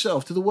show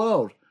yourself to the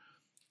world?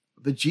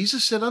 But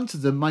Jesus said unto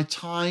them, my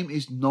time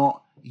is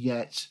not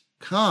yet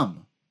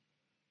come.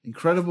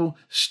 Incredible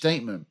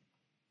statement.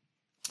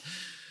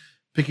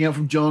 Picking up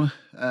from John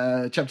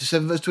chapter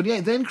 7, verse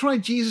 28. Then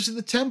cried Jesus in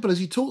the temple as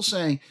he taught,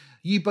 saying,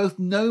 ye both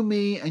know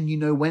me, and you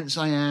know whence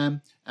I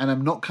am, and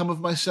am not come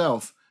of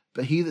myself.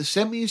 But he that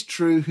sent me is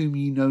true, whom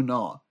ye know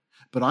not.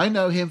 But I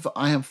know him, for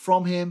I am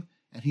from him,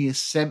 and he has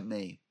sent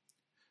me.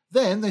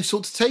 Then they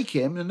sought to take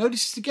him, and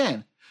notice this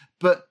again.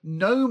 But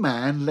no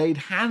man laid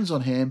hands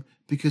on him,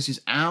 because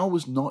his hour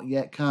was not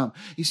yet come.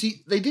 You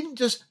see, they didn't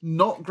just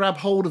not grab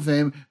hold of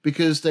him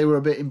because they were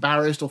a bit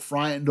embarrassed or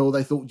frightened, or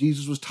they thought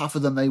Jesus was tougher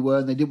than they were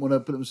and they didn't want to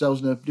put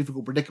themselves in a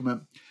difficult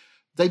predicament.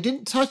 They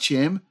didn't touch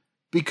him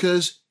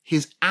because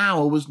his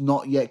hour was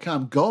not yet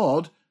come.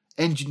 God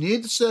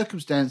engineered the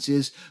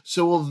circumstances,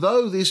 so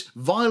although this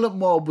violent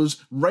mob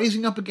was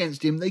raising up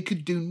against him, they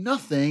could do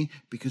nothing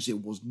because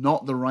it was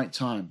not the right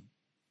time.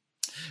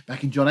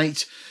 Back in John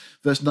 8,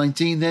 verse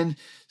 19, then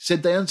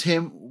said they unto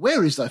him,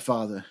 where is thy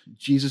Father?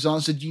 Jesus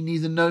answered, ye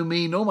neither know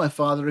me nor my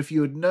Father. If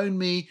you had known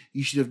me,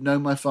 you should have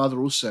known my Father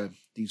also.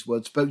 These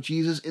words spoke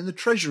Jesus in the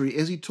treasury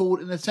as he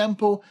taught in the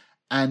temple,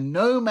 and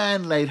no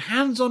man laid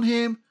hands on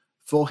him,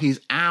 for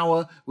his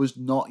hour was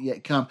not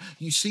yet come.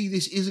 You see,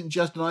 this isn't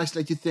just an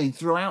isolated thing.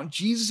 Throughout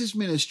Jesus'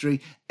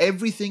 ministry,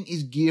 everything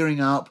is gearing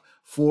up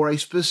for a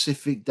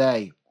specific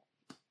day.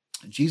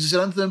 And Jesus said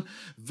unto them,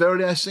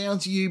 verily I say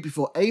unto you,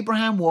 before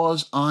Abraham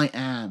was, I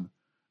am.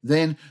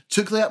 Then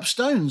took they up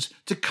stones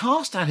to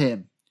cast at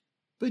him.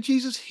 But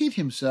Jesus hid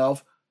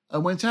himself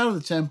and went out of the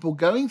temple,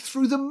 going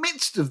through the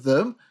midst of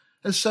them,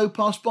 and so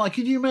passed by.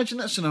 Can you imagine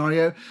that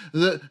scenario?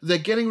 That they're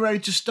getting ready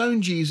to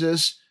stone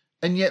Jesus,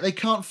 and yet they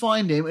can't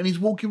find him, and he's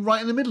walking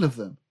right in the middle of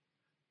them.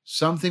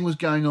 Something was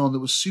going on that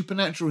was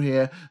supernatural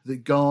here,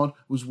 that God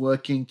was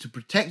working to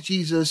protect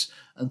Jesus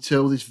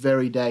until this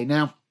very day.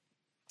 Now,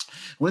 I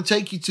want to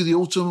take you to the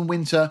autumn and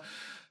winter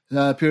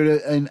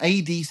period in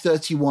AD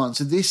 31.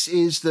 So this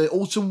is the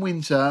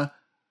autumn-winter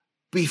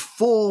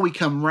before we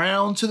come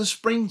round to the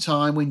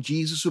springtime when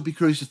Jesus will be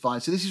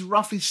crucified. So this is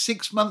roughly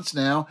 6 months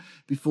now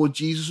before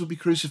Jesus will be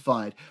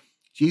crucified.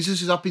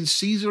 Jesus is up in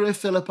Caesarea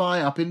Philippi,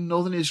 up in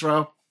northern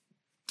Israel.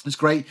 It's a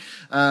great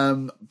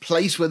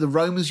place where the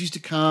Romans used to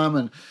come,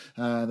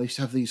 and they used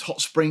to have these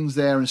hot springs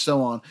there and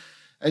so on.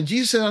 And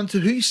Jesus said unto,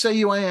 who say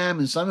you I am?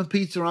 And Simon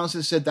Peter answered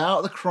and said, thou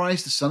art the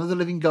Christ, the Son of the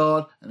living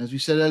God. And as we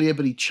said earlier,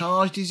 but he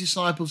charged his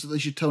disciples that they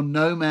should tell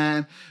no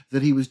man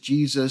that he was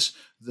Jesus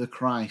the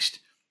Christ.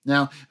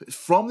 Now,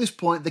 from this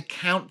point, the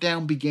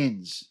countdown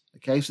begins.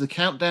 Okay, so the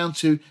countdown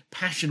to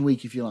Passion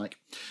Week, if you like.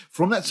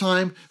 From that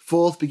time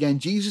forth began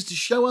Jesus to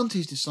show unto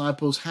his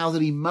disciples how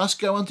that he must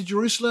go unto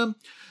Jerusalem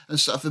and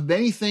suffer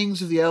many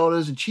things of the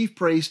elders and chief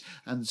priests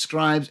and the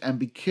scribes, and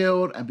be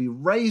killed and be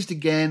raised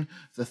again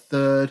the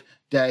third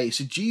day.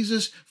 So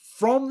Jesus,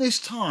 from this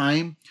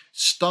time,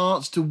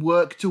 starts to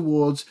work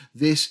towards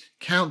this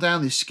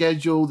countdown, this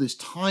schedule, this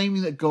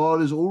timing that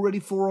God has already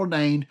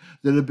foreordained,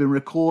 that had been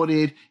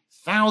recorded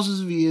thousands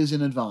of years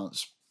in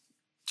advance.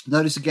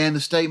 Notice again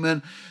the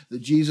statement that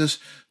Jesus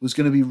was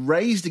going to be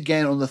raised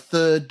again on the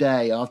third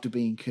day after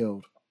being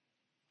killed.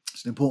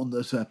 It's an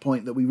important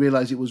point that we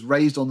realize it was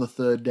raised on the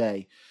third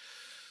day.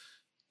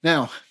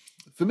 Now,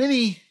 for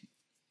many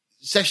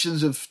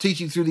sessions of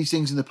teaching through these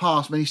things in the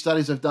past, many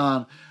studies I've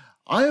done,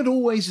 I had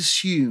always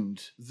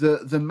assumed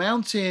that the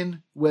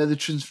mountain where the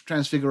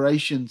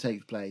transfiguration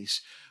takes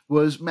place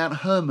was Mount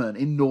Hermon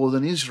in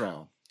northern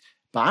Israel.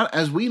 But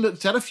as we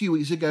looked at a few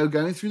weeks ago,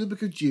 going through the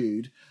book of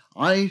Jude,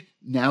 I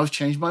now have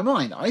changed my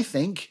mind. I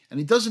think, and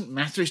it doesn't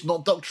matter, it's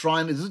not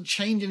doctrine, it doesn't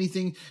change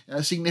anything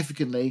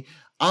significantly,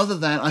 other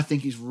than I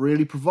think it's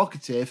really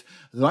provocative,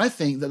 that I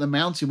think that the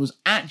mountain was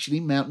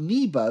actually Mount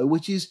Nebo,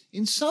 which is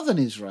in southern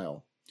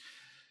Israel.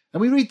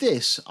 And we read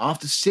this,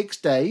 after 6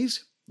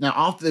 days, now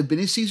after they've been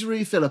in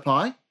Caesarea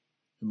Philippi,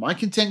 my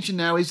contention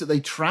now is that they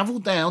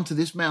traveled down to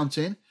this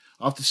mountain.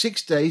 After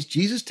 6 days,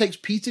 Jesus takes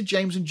Peter,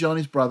 James, and John,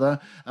 his brother,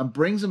 and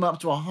brings them up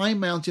to a high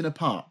mountain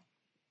apart,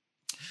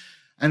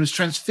 and was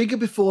transfigured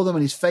before them,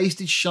 and his face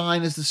did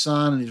shine as the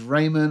sun, and his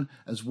raiment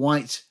as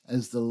white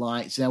as the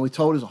light. Now, we're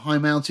told it's a high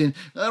mountain.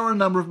 There are a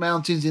number of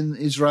mountains in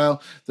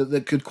Israel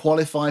that could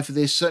qualify for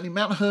this. Certainly,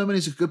 Mount Hermon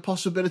is a good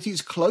possibility.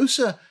 It's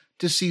closer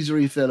to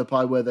Caesarea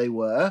Philippi where they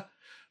were.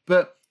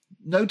 But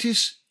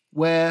notice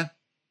the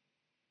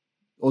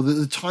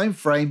time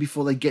frame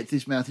before they get to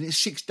this mountain is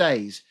 6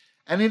 days.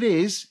 And it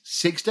is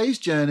 6 days'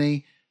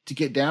 journey to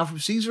get down from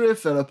Caesarea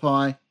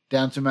Philippi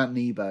down to Mount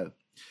Nebo.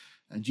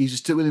 And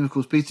Jesus took with him, of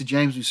course, Peter,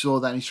 James, we saw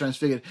that, and he's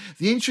transfigured.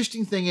 The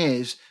interesting thing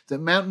is that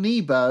Mount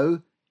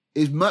Nebo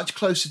is much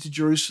closer to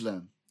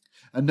Jerusalem.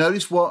 And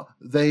notice what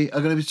they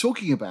are going to be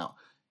talking about.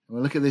 And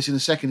we'll look at this in a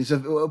second. It's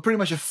pretty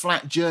much a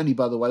flat journey,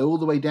 by the way, all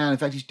the way down. In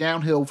fact, it's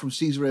downhill from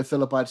Caesarea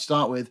Philippi to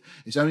start with.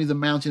 It's only the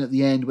mountain at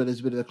the end where there's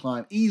a bit of a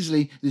climb.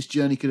 Easily, this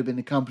journey could have been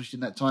accomplished in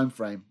that time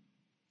frame.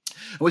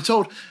 And we're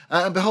told,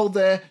 and behold,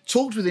 there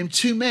talked with him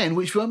two men,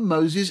 which were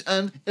Moses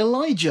and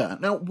Elijah.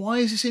 Now, why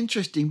is this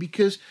interesting?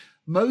 Because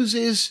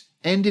Moses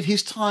ended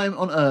his time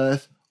on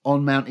earth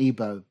on Mount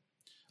Nebo.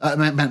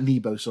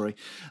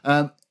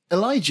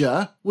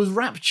 Elijah was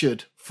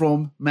raptured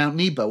from Mount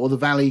Nebo, or the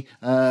valley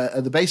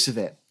at the base of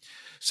it.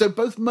 So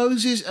both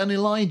Moses and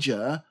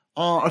Elijah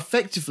are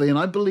effectively, and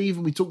I believe,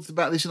 and we talked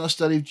about this in our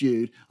study of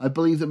Jude, I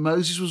believe that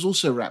Moses was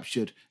also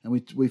raptured.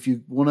 And if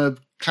you want a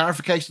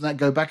clarification on that,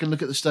 go back and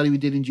look at the study we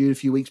did in Jude a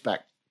few weeks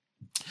back.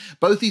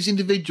 Both these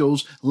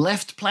individuals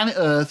left planet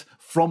Earth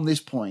from this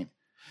point.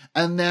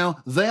 And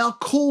now they are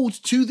called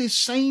to this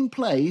same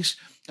place,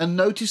 and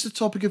notice the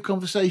topic of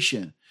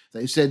conversation.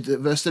 They said,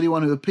 verse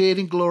 31, who appeared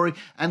in glory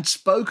and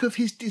spoke of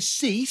his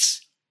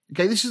decease.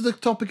 Okay, this is the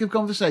topic of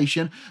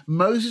conversation.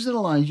 Moses and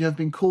Elijah have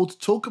been called to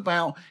talk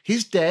about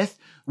his death,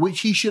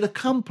 which he should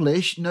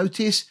accomplish,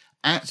 notice,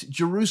 at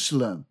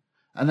Jerusalem.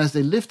 And as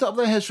they lift up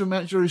their heads from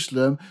Mount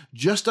Jerusalem,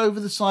 just over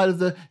the side of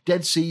the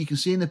Dead Sea, you can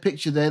see in the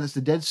picture there, that's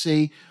the Dead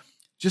Sea,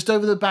 just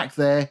over the back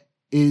there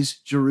is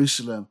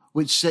Jerusalem,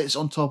 which sits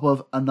on top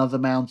of another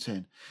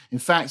mountain. In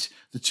fact,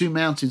 the two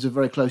mountains are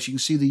very close. You can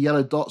see the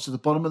yellow dots at the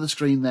bottom of the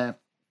screen there.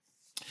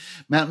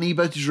 Mount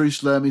Nebo to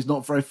Jerusalem is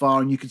not very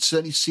far, and you can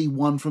certainly see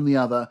one from the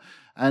other.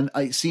 And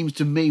it seems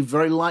to me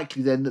very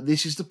likely then that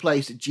this is the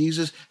place that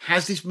Jesus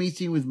has this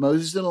meeting with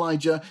Moses and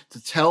Elijah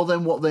to tell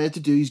them what they're to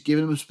do. He's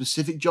given them a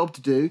specific job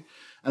to do.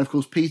 And of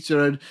course,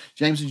 Peter and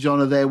James and John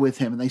are there with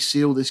him, and they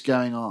see all this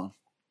going on.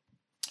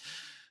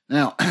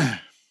 Now,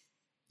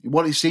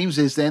 what it seems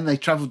is then they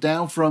travel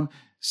down from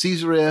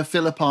Caesarea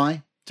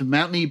Philippi to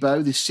Mount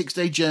Nebo, this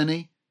 6-day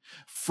journey.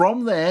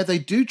 From there, they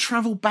do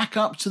travel back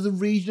up to the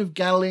region of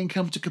Galilee and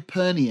come to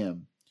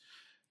Capernaum.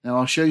 Now,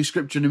 I'll show you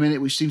scripture in a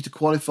minute, which seems to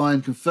qualify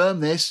and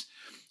confirm this.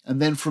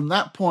 And then from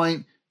that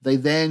point, they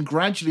then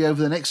gradually,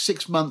 over the next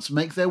 6 months,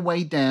 make their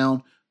way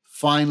down,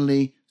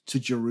 finally, to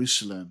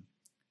Jerusalem.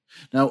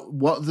 Now,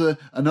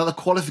 another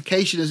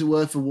qualification, as it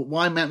were, for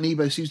why Mount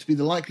Nebo seems to be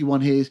the likely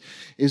one here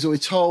is that we're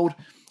told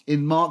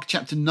in Mark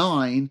chapter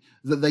 9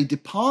 that they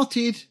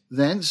departed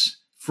thence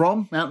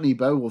from Mount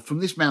Nebo, or from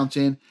this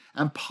mountain,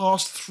 and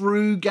passed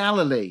through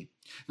Galilee.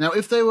 Now,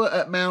 if they were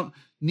at Mount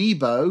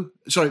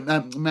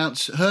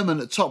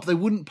Hermon at top, they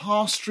wouldn't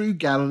pass through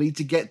Galilee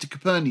to get to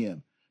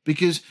Capernaum,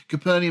 because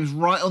Capernaum's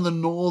right on the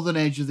northern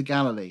edge of the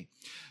Galilee.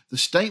 The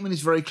statement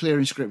is very clear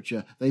in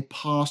Scripture. They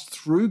passed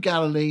through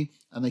Galilee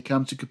and they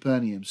come to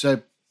Capernaum.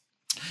 So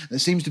that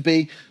seems to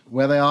be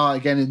where they are.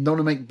 Again, I don't want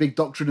to make big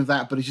doctrine of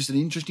that, but it's just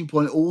an interesting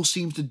point. It all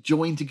seems to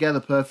join together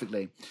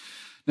perfectly.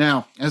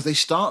 Now, as they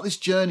start this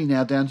journey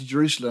now down to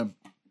Jerusalem,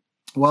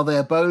 while they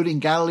abode in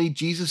Galilee,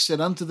 Jesus said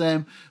unto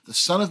them, the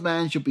Son of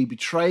Man shall be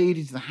betrayed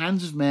into the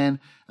hands of men,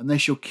 and they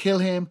shall kill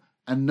him.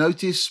 And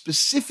notice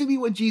specifically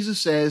what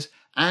Jesus says,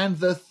 and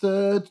the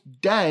third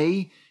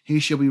day he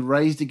shall be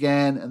raised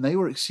again. And they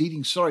were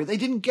exceeding sorry. They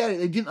didn't get it.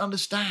 They didn't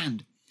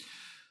understand.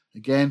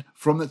 Again,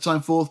 from that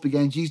time forth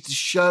began Jesus to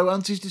show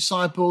unto his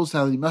disciples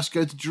how he must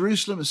go to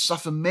Jerusalem and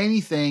suffer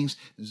many things.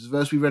 This is a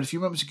verse we read a few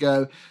moments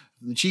ago.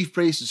 The chief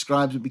priests and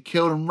scribes would be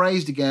killed and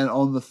raised again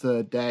on the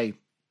third day.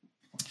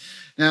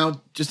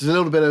 Now, just a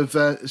little bit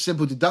of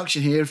simple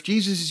deduction here. If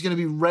Jesus is going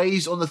to be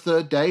raised on the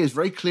third day, as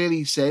very clearly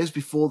he says,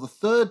 before the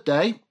third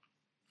day,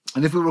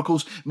 and if we were, of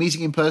course,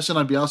 meeting in person,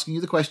 I'd be asking you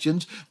the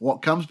questions,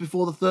 what comes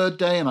before the third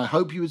day? And I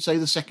hope you would say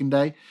the second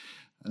day.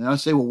 And then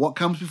I'd say, well, what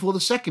comes before the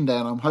second day?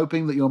 And I'm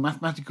hoping that your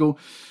mathematical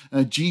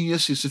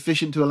genius is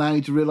sufficient to allow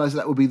you to realize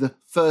that would be the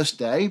first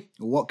day.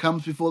 Well, what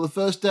comes before the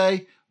first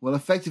day? Well,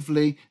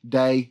 effectively,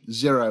 day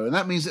 0. And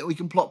that means that we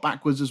can plot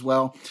backwards as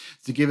well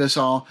to give us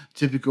our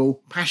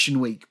typical Passion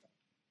Week.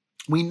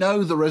 We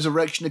know the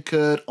resurrection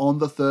occurred on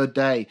the third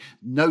day,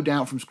 no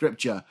doubt from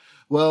Scripture.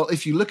 Well,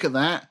 if you look at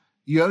that,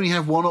 you only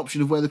have one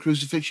option of where the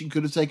crucifixion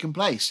could have taken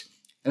place.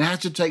 And it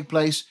had to take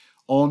place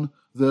on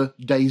the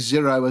day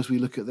 0 as we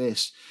look at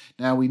this.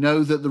 Now, we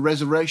know that the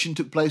resurrection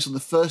took place on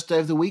the first day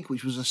of the week,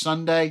 which was a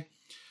Sunday,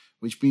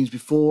 which means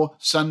before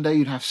Sunday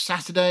you'd have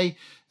Saturday,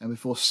 and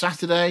before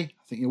Saturday, I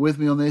think you're with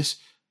me on this,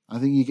 I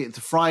think you get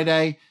to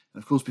Friday,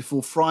 and of course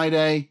before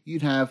Friday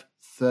you'd have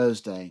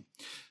Thursday.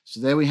 So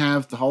there we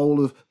have the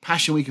whole of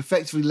Passion Week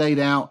effectively laid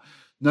out.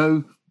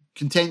 No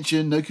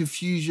contention, no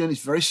confusion.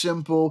 It's very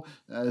simple,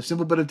 a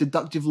simple bit of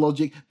deductive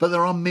logic, but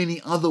there are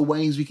many other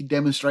ways we can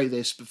demonstrate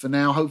this. But for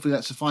now, hopefully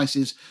that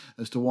suffices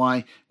as to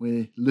why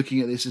we're looking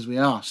at this as we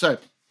are. So,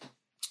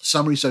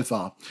 summary so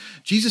far.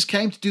 Jesus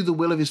came to do the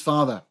will of his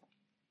Father.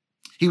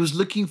 He was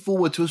looking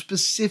forward to a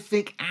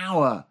specific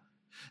hour.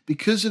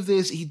 Because of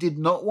this, he did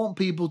not want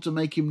people to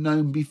make him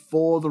known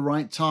before the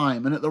right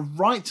time. And at the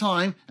right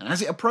time, and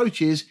as it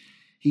approaches,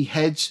 he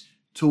heads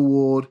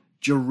toward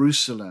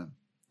Jerusalem.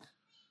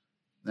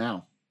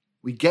 Now,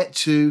 we get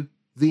to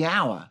the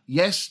hour.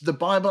 Yes, the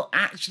Bible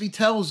actually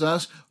tells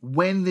us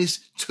when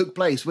this took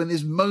place, when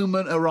this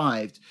moment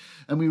arrived.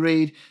 And we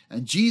read,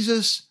 and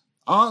Jesus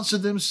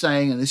answered them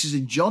saying, and this is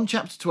in John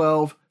chapter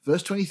 12,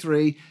 verse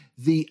 23,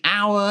 the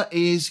hour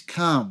is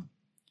come.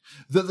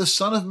 that the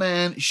Son of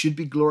Man should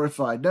be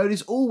glorified.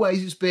 Notice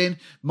always it's been,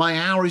 my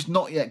hour is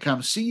not yet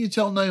come. See, you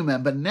tell no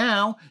man. But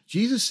now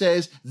Jesus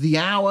says the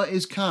hour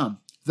is come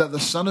that the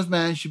Son of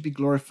Man should be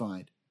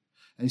glorified.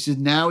 And he says,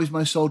 now is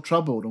my soul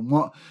troubled. And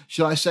what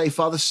shall I say?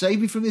 Father, save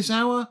me from this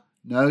hour?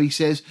 No, he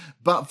says,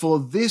 but for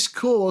this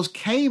cause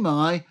came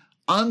I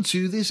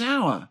unto this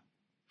hour.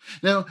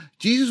 Now,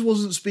 Jesus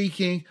wasn't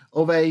speaking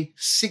of a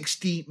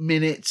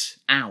 60-minute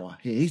hour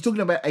here. He's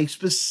talking about a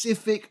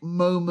specific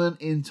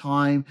moment in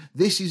time.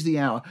 This is the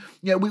hour.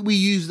 We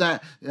use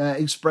that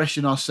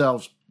expression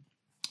ourselves.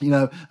 In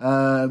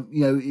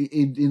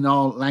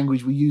our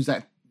language, we use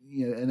that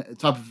a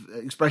type of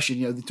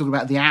expression. They're talking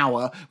about the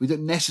hour. We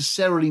don't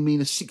necessarily mean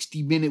a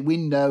 60-minute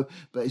window,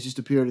 but it's just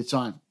a period of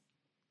time.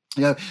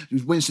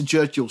 Winston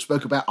Churchill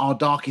spoke about our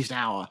darkest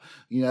hour,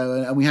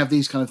 and we have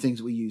these kind of things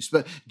that we use.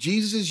 But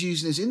Jesus is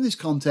using this in this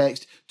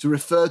context to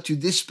refer to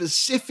this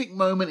specific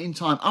moment in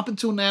time. Up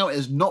until now, it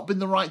has not been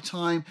the right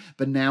time,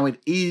 but now it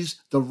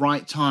is the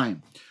right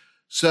time.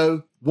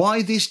 So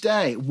why this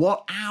day?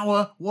 What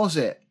hour was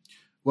it?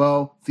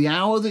 Well, the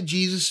hour that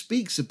Jesus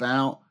speaks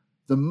about,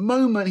 the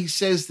moment he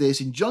says this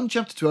in John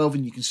chapter 12,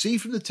 and you can see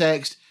from the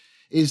text,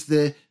 is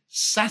the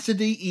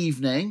Saturday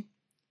evening,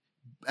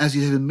 as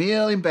he had a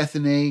meal in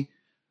Bethany,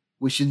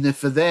 which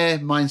for their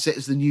mindset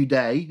is the new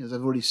day, as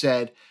I've already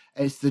said.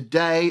 It's the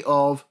day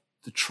of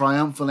the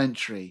triumphal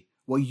entry,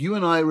 what you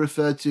and I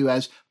refer to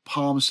as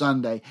Palm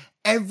Sunday.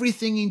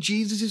 Everything in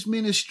Jesus'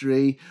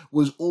 ministry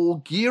was all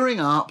gearing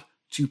up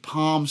to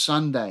Palm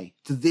Sunday,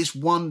 to this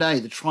one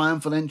day, the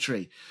triumphal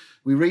entry.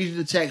 We read in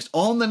the text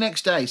on the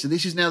next day. So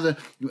this is now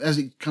as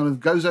it kind of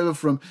goes over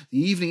from the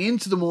evening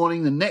into the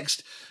morning, the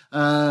next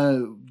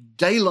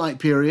daylight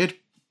period.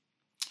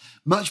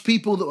 Much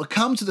people that will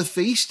come to the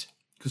feast,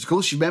 because of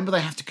course you remember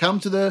they have to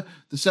come to the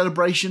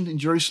celebration in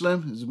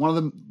Jerusalem. It's one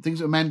of the things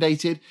that were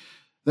mandated.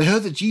 They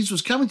heard that Jesus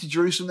was coming to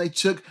Jerusalem. They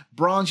took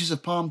branches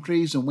of palm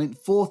trees and went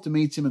forth to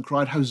meet him and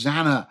cried,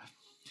 Hosanna!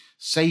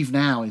 Save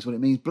now is what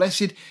it means.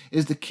 Blessed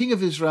is the King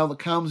of Israel that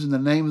comes in the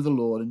name of the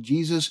Lord. And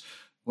Jesus,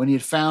 when he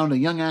had found a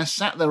young ass,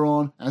 sat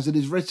thereon, as it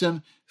is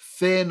written,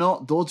 Fear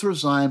not, daughter of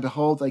Zion,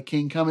 behold, thy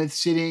king cometh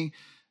sitting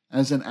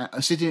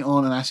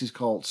on an ass's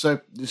colt. So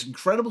this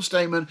incredible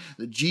statement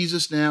that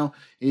Jesus now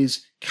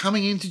is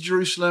coming into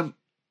Jerusalem.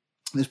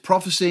 This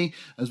prophecy,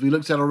 as we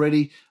looked at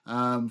already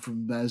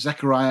from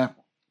Zechariah,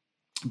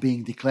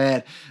 being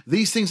declared.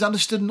 These things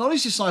understood not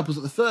his disciples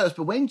at the first,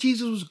 but when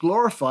Jesus was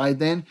glorified,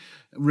 then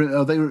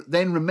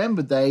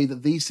remembered they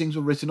that these things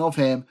were written of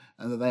him,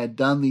 and that they had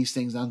done these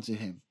things unto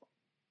him.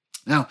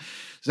 Now,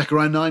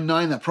 Zechariah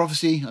 9:9, that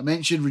prophecy I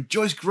mentioned,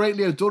 rejoice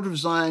greatly, O daughter of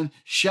Zion,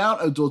 shout,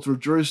 O daughter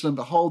of Jerusalem,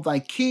 behold, thy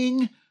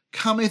king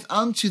cometh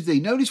unto thee.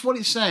 Notice what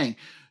it's saying.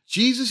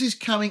 Jesus is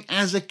coming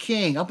as a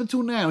king. Up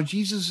until now,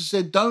 Jesus has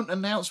said, don't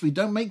announce me,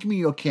 don't make me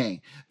your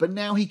king. But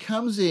now he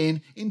comes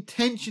in,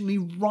 intentionally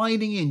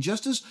riding in,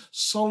 just as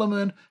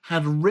Solomon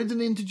had ridden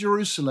into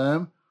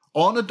Jerusalem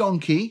on a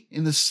donkey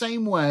in the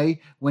same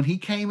way when he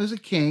came as a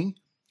king.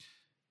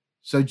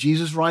 So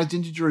Jesus rides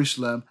into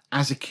Jerusalem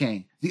as a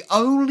king. The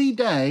only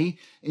day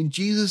in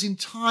Jesus'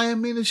 entire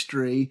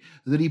ministry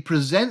that he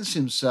presents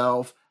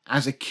himself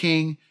as a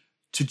king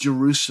to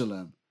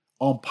Jerusalem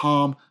on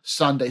Palm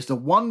Sunday. It's the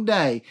one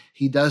day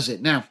he does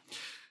it. Now,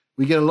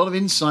 we get a lot of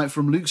insight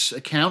from Luke's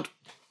account.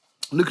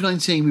 Luke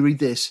 19, we read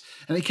this.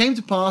 And it came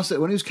to pass that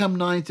when he was come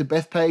nigh to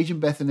Bethpage and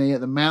Bethany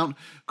at the mount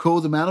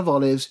called the Mount of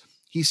Olives,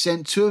 he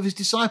sent two of his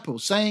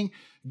disciples, saying,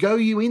 Go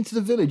you into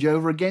the village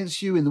over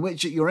against you, in the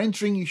which at your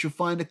entering you shall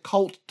find a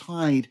colt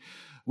tied,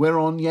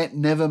 whereon yet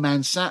never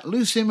man sat.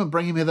 Loose him and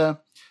bring him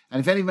hither.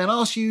 And if any man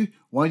ask you,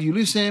 Why do you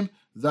loose him?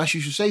 Thus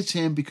you shall say to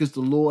him, Because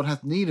the Lord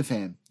hath need of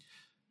him.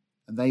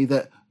 And they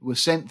that were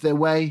sent their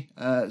way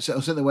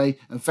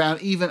and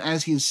found even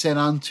as he had said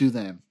unto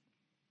them.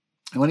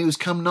 And when he was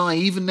come nigh,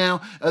 even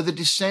now at the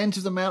descent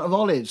of the Mount of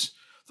Olives,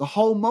 the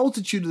whole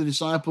multitude of the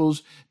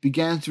disciples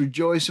began to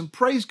rejoice and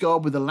praise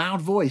God with a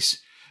loud voice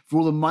for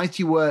all the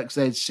mighty works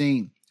they had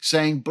seen,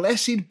 saying,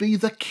 Blessed be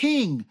the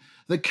King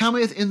that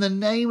cometh in the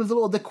name of the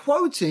Lord. They're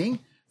quoting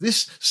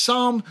this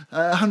Psalm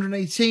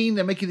 118.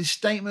 They're making this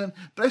statement,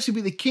 Blessed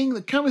be the King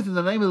that cometh in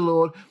the name of the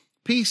Lord,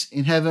 peace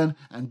in heaven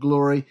and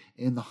glory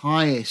in the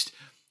highest.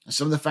 And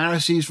some of the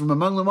Pharisees from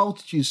among the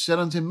multitude said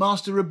unto him,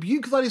 Master,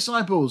 rebuke thy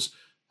disciples.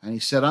 And he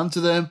said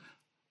unto them,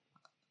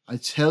 I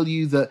tell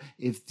you that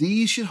if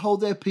these should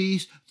hold their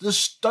peace, the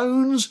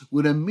stones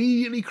would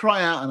immediately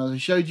cry out. And as I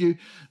showed you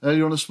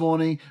earlier on this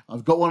morning,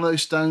 I've got one of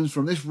those stones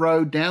from this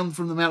road down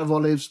from the Mount of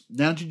Olives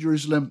down to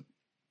Jerusalem.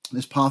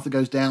 This path that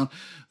goes down,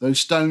 those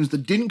stones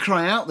that didn't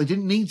cry out, they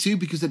didn't need to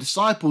because the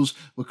disciples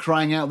were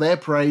crying out their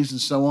praise and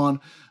so on.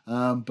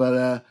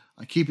 But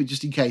I keep it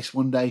just in case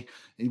one day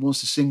he wants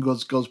to sing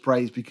God's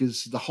praise,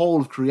 because the whole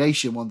of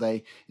creation one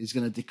day is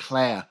going to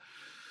declare.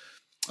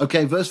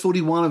 Okay, verse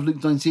 41 of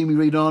Luke 19, we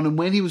read on, And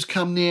when he was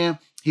come near,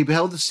 he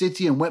beheld the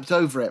city and wept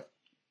over it.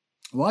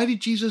 Why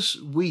did Jesus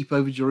weep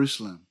over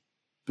Jerusalem?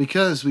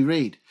 Because, we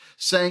read,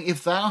 saying,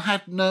 If thou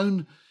had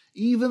known,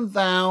 even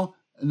thou,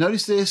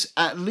 notice this,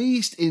 at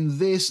least in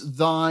this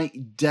thy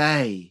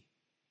day.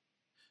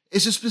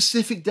 It's a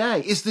specific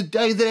day. It's the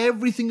day that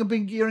everything had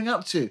been gearing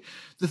up to.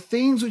 The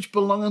things which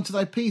belong unto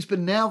thy peace, but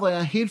now they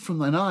are hid from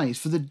thine eyes.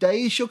 For the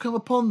days shall come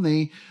upon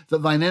thee,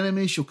 that thine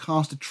enemies shall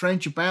cast a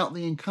trench about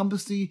thee,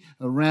 encompass thee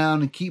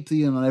around, and keep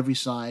thee on every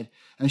side,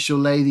 and shall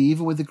lay thee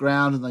even with the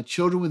ground, and thy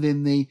children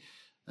within thee,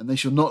 and they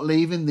shall not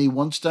leave in thee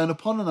one stone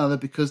upon another,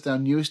 because thou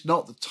knewest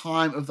not the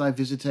time of thy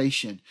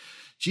visitation.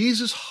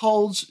 Jesus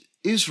holds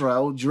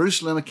Israel,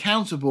 Jerusalem,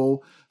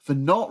 accountable for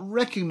not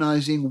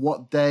recognizing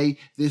what day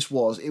this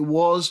was. It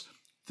was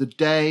the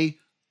day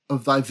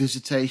of thy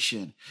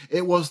visitation.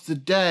 It was the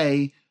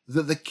day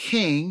that the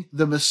King,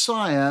 the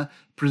Messiah,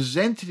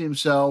 presented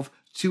himself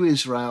to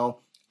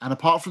Israel. And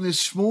apart from this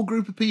small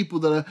group of people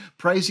that are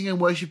praising and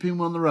worshiping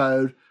him on the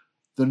road,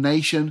 the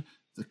nation,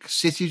 the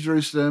city of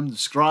Jerusalem, the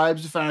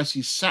scribes, the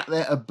Pharisees sat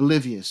there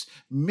oblivious,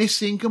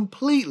 missing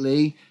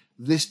completely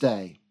this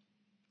day.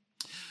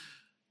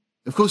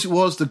 Of course, it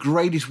was the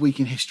greatest week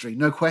in history,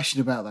 no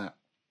question about that.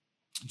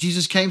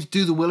 Jesus came to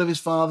do the will of his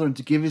Father and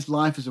to give his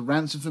life as a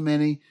ransom for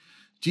many.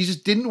 Jesus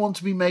didn't want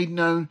to be made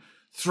known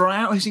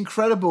throughout his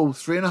incredible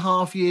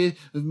 3.5 years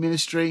of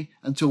ministry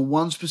until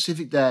one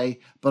specific day.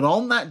 But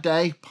on that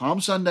day,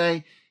 Palm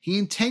Sunday, he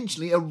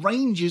intentionally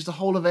arranges the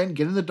whole event,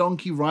 getting the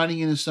donkey, riding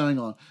in and so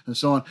on,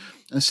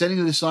 and sending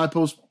the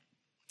disciples.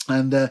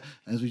 And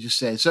as we just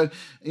said, so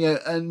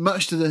and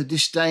much to the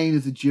disdain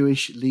of the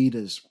Jewish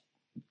leaders.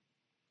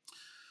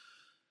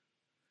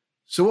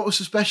 So what was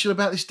so special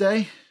about this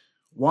day?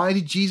 Why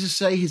did Jesus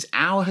say his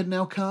hour had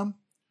now come?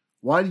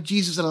 Why did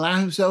Jesus allow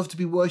himself to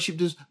be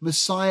worshipped as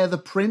Messiah the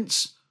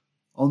Prince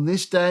on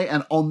this day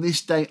and on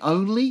this day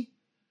only?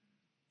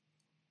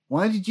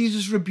 Why did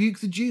Jesus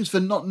rebuke the Jews for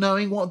not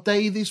knowing what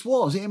day this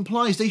was? It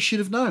implies they should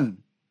have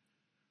known.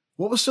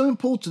 What was so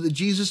important that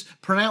Jesus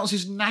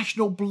pronounces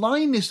national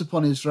blindness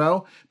upon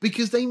Israel?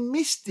 Because they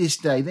missed this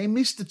day. They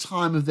missed the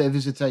time of their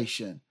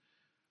visitation.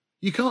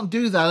 You can't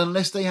do that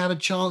unless they had a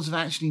chance of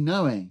actually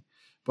knowing.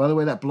 By the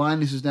way, that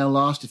blindness has now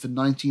lasted for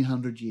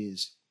 1900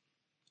 years.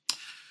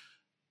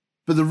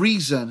 But the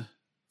reason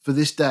for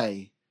this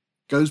day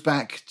goes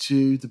back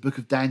to the book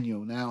of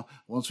Daniel. Now,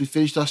 once we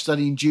finished our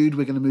study in Jude,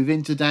 we're going to move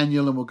into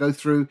Daniel and we'll go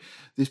through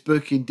this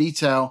book in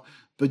detail.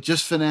 But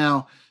just for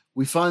now,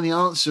 we find the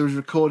answer is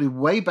recorded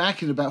way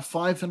back in about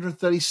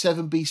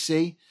 537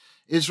 BC.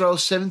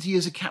 Israel's 70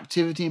 years of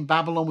captivity in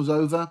Babylon was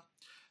over.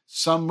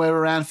 Somewhere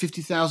around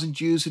 50,000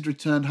 Jews had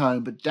returned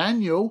home. But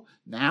Daniel,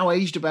 now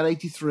aged about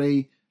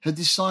 83, had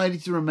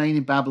decided to remain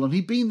in Babylon.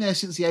 He'd been there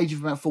since the age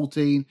of about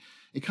 14.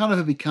 It kind of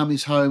had become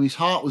his home. His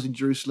heart was in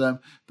Jerusalem,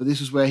 but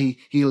this was where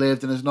he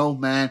lived. And as an old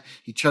man,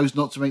 he chose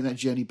not to make that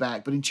journey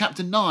back. But in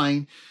chapter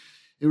 9,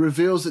 it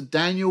reveals that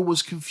Daniel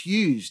was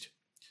confused.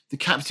 The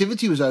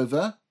captivity was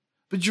over,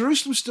 but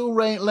Jerusalem still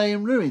lay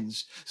in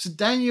ruins. So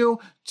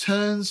Daniel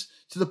turns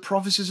to the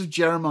prophecies of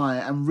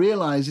Jeremiah and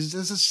realizes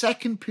there's a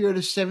second period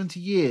of 70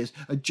 years,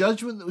 a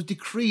judgment that was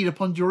decreed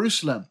upon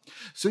Jerusalem.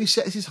 So he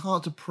sets his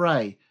heart to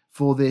pray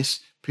for this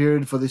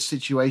period, for this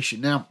situation.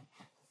 Now,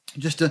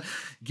 just to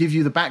give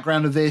you the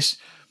background of this,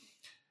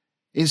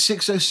 in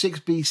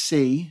 606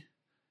 BC,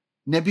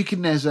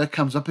 Nebuchadnezzar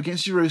comes up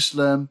against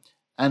Jerusalem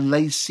and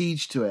lays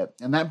siege to it.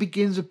 And that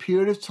begins a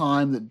period of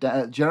time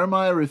that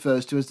Jeremiah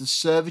refers to as the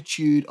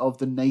servitude of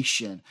the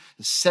nation.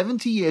 A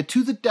 70-year,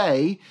 to the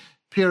day,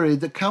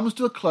 period that comes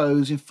to a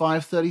close in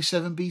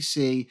 537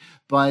 BC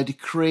by a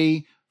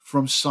decree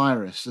from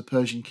Cyrus, the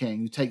Persian king,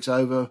 who takes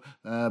over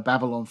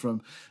Babylon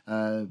from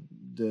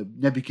the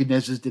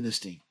Nebuchadnezzar's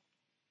dynasty.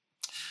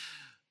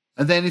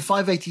 And then in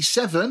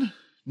 587,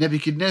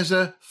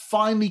 Nebuchadnezzar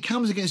finally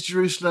comes against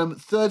Jerusalem,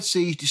 third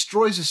siege,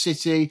 destroys the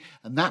city,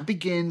 and that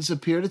begins a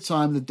period of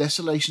time, the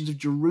desolations of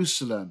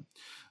Jerusalem.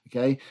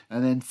 Okay,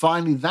 and then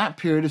finally that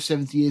period of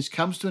 70 years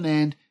comes to an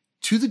end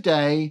to the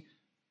day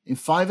in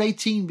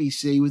 518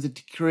 BC with the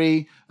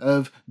decree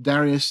of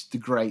Darius the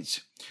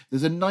Great.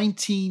 There's a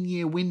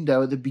 19-year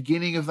window at the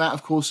beginning of that,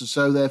 of course, and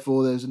so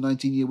therefore there's a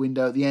 19-year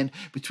window at the end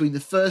between the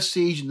first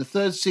siege and the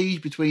third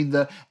siege, between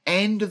the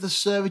end of the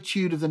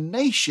servitude of the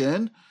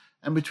nation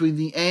and between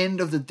the end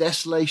of the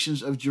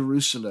desolations of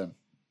Jerusalem.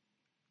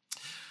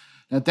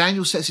 Now,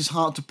 Daniel sets his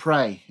heart to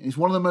pray. It's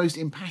one of the most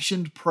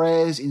impassioned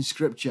prayers in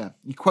Scripture.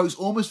 He quotes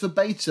almost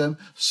verbatim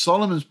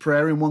Solomon's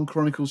prayer in 1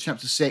 Chronicles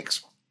chapter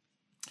 6,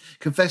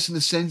 confessing the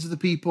sins of the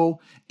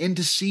people,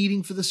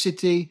 interceding for the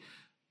city.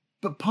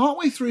 But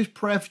partway through his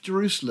prayer for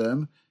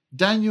Jerusalem,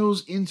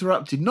 Daniel's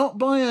interrupted, not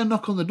by a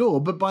knock on the door,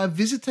 but by a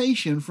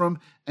visitation from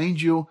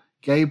angel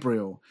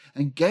Gabriel.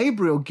 And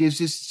Gabriel gives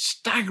this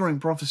staggering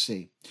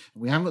prophecy.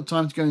 We haven't got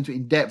time to go into it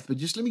in depth, but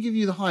just let me give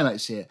you the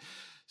highlights here.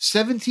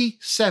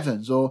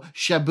 77s or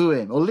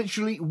Shabuim, or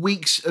literally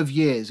weeks of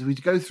years. If we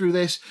go through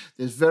this,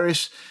 there's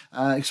various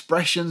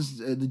expressions.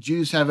 The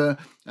Jews have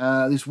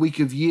this week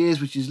of years,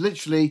 which is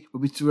literally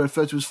what we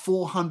refer to as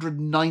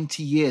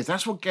 490 years.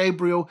 That's what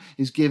Gabriel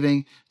is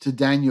giving to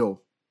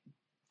Daniel.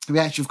 We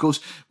actually, of course,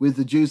 with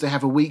the Jews, they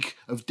have a week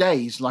of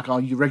days, like our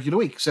regular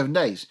week, 7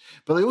 days.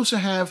 But they also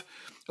have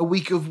a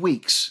week of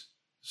weeks.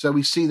 So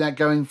we see that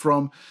going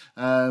from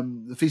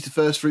the Feast of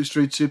First Fruits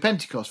through to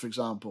Pentecost, for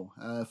example.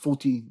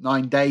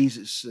 49 days,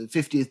 it's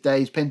 50th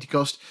day is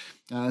Pentecost,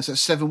 so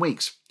that's 7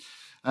 weeks.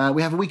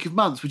 We have a week of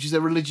months, which is their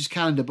religious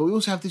calendar, but we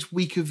also have this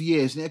week of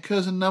years, and it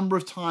occurs a number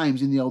of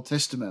times in the Old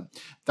Testament.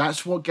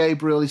 That's what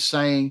Gabriel is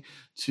saying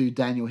to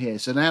Daniel here.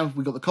 So now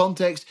we've got the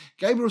context.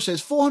 Gabriel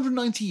says,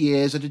 490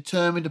 years are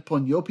determined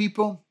upon your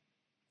people,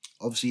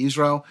 obviously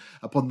Israel,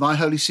 upon thy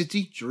holy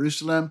city,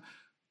 Jerusalem,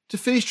 to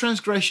finish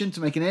transgression,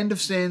 to make an end of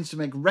sins, to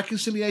make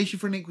reconciliation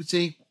for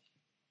iniquity,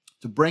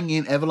 to bring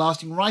in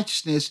everlasting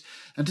righteousness,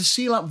 and to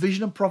seal up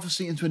vision and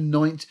prophecy, and to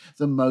anoint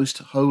the most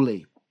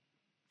holy.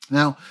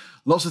 Now,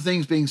 lots of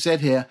things being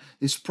said here.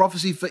 This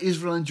prophecy for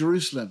Israel and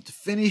Jerusalem to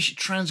finish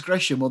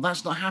transgression. Well,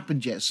 that's not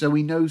happened yet. So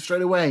we know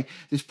straight away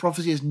this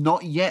prophecy has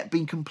not yet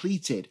been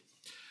completed.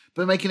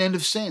 But make an end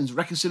of sins,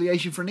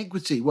 reconciliation for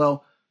iniquity.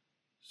 Well,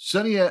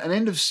 certainly an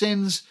end of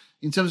sins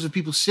in terms of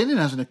people sinning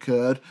hasn't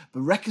occurred,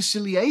 but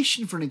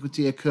reconciliation for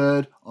iniquity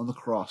occurred on the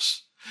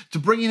cross. To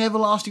bring in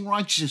everlasting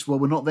righteousness. Well,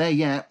 we're not there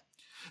yet.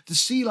 To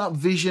seal up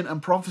vision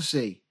and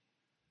prophecy.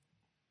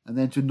 And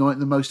then to anoint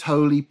the most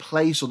holy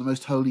place or the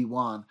most holy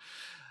one.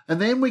 And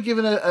then we're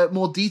given a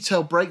more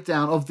detailed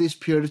breakdown of this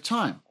period of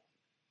time.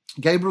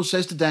 Gabriel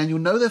says to Daniel,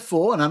 know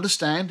therefore and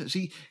understand.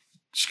 See,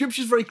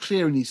 Scripture is very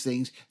clear in these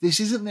things.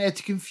 This isn't there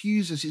to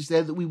confuse us. It's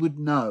there that we would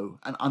know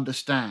and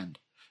understand.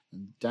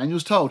 And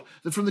Daniel's told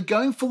that from the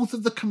going forth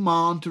of the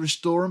command to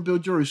restore and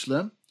build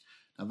Jerusalem,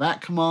 now that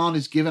command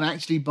is given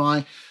actually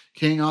by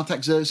King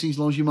Artaxerxes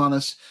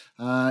Longimanus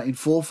in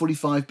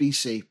 445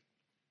 BC.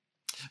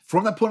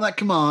 From that point of that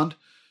command,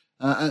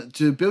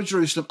 to build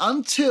Jerusalem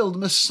until the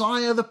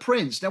Messiah, the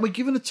Prince. Now we're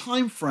given a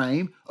time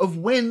frame of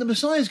when the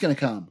Messiah is going to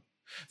come.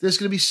 There's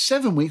going to be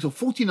 7 weeks or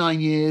 49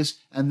 years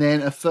and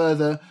then a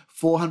further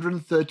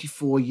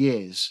 434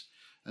 years.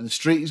 And the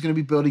street is going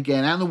to be built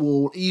again and the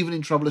wall, even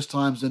in troublous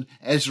times. And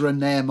Ezra and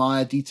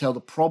Nehemiah detail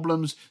the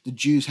problems the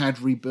Jews had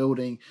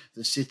rebuilding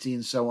the city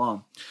and so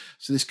on.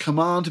 So this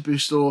command to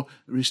restore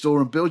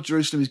and build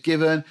Jerusalem is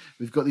given.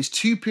 We've got these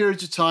 2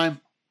 periods of time.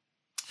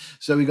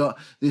 So we got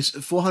this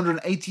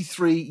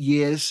 483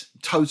 years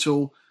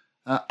total,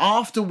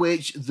 after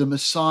which the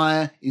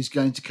Messiah is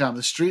going to come.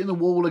 The street and the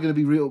wall are going to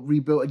be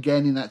rebuilt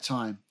again in that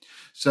time.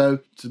 So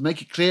to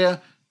make it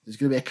clear, there's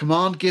going to be a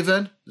command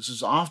given. This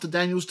is after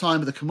Daniel's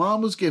time, but the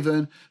command was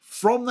given.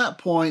 From that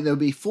point, there would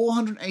be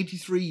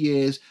 483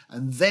 years,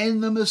 and then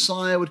the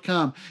Messiah would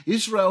come.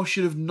 Israel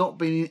should have not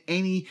been in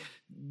any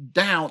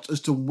doubt as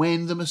to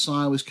when the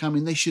Messiah was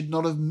coming. They should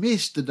not have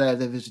missed the day of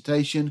their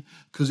visitation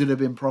because it had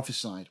been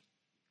prophesied.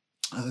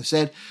 As I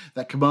said,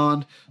 that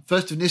command,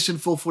 1st of Nisan,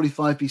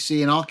 445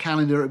 BC. In our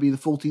calendar, it would be the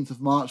 14th of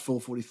March,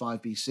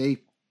 445 BC.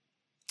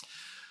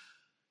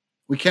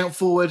 We count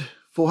forward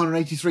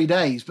 483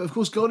 days. But of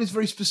course, God is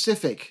very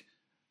specific.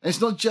 It's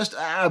not just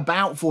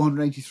about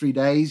 483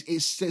 days.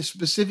 It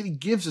specifically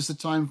gives us the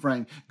time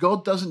frame.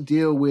 God doesn't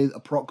deal with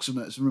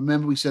approximates. And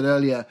remember, we said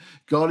earlier,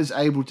 God is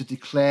able to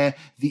declare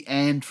the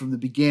end from the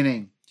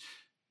beginning.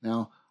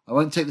 Now, I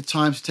won't take the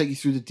time to take you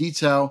through the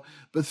detail,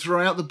 but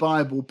throughout the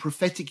Bible,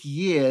 prophetic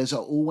years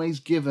are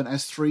always given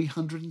as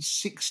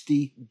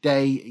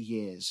 360-day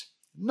years.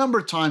 A number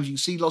of times you can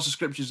see lots of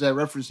scriptures there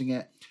referencing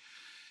it.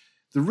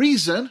 The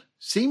reason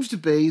seems to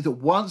be that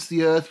once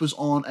the earth was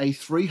on a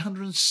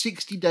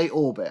 360-day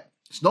orbit,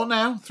 it's not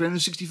now,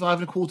 365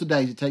 and a quarter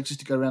days it takes us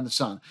to go around the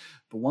sun,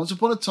 but once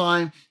upon a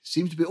time, it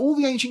seems to be, all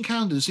the ancient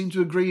calendars seem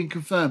to agree and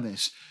confirm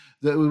this,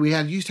 that we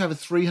used to have a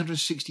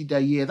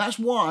 360-day year. That's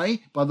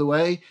why, by the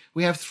way,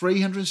 we have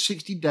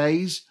 360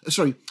 degrees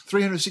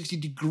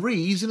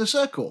in a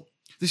circle.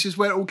 This is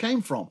where it all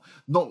came from.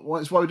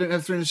 That's why we don't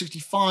have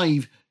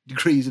 365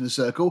 degrees in a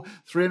circle,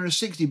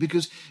 360,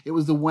 because it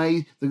was the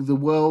way the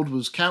world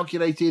was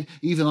calculated.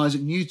 Even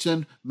Isaac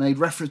Newton made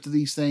reference to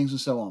these things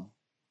and so on.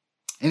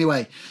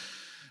 Anyway,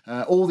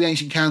 all the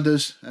ancient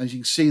calendars, as you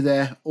can see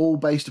there, all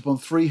based upon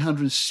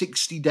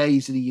 360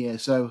 days in a year.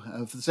 So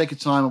for the sake of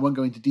time, I won't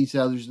go into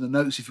detail. There's in the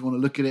notes if you want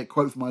to look at it,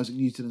 quote from Isaac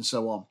Newton and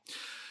so on.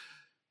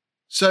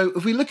 So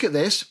if we look at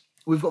this,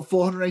 we've got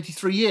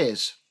 483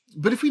 years.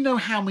 But if we know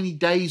how many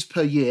days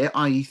per year,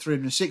 i.e.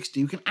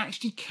 360, we can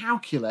actually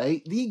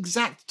calculate the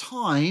exact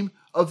time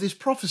of this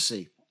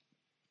prophecy.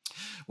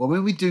 Well,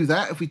 when we do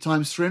that, if we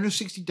times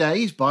 360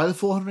 days by the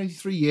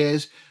 483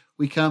 years,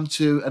 we come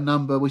to a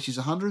number which is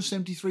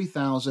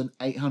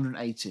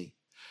 173,880.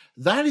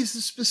 That is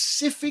the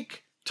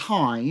specific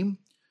time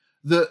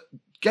that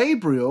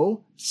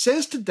Gabriel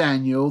says to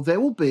Daniel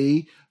there will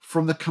be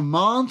from the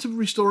command to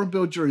restore and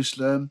build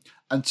Jerusalem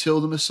until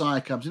the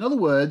Messiah comes. In other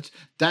words,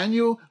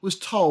 Daniel was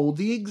told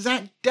the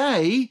exact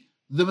day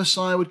the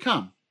Messiah would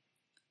come.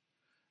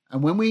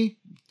 And when we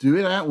do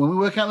it out, when we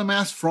work out the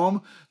maths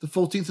from the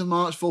 14th of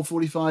March,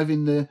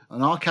 445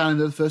 on our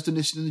calendar, the 1st of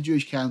Nisan in the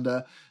Jewish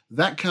calendar,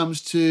 that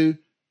comes to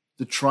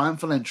the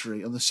triumphal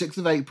entry on the 6th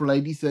of April,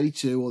 AD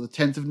 32, or the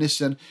 10th of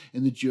Nisan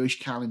in the Jewish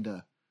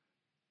calendar.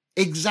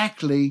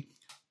 Exactly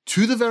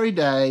to the very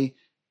day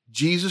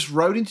Jesus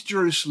rode into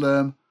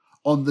Jerusalem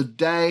on the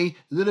day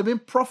that had been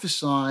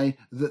prophesied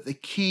that the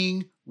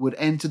king would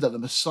enter, that the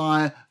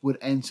Messiah would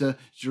enter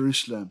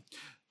Jerusalem.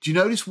 Do you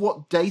notice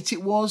what date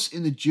it was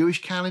in the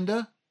Jewish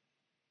calendar?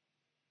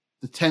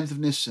 The 10th of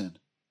Nisan.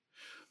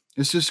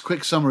 It's just a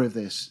quick summary of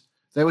this.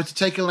 They were to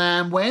take a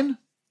lamb when?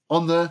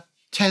 On the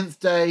 10th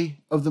day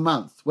of the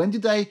month. When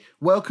did they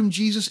welcome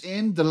Jesus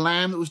in, the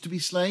lamb that was to be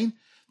slain?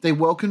 They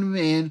welcomed him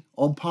in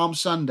on Palm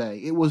Sunday.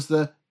 It was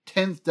the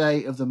 10th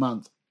day of the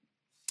month.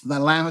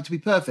 That lamb had to be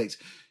perfect.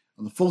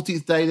 On the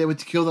 14th day, they were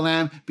to kill the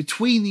lamb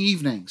between the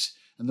evenings,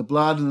 and the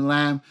blood of the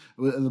lamb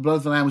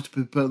was to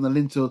be put on the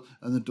lintel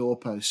and the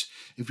doorposts.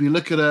 If we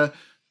look at a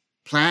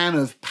plan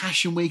of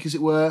Passion Week, as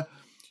it were,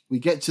 we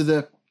get to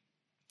the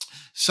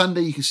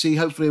Sunday. You can see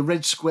hopefully a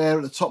red square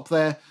at the top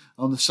there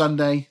on the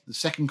Sunday, the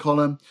second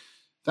column.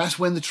 That's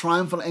when the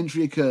triumphal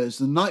entry occurs.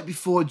 The night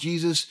before,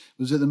 Jesus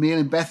was at the meal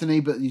in Bethany,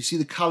 but you see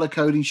the color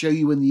coding show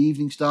you when the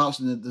evening starts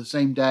and the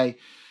same day.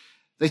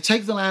 They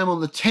take the lamb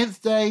on the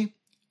 10th day,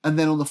 and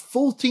then on the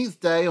 14th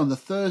day, on the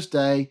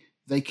Thursday,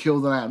 they kill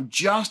the lamb,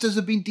 just as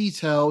had been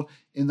detailed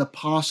in the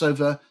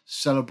Passover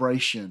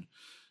celebration.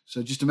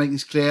 So just to make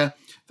this clear,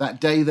 that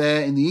day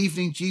there in the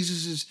evening,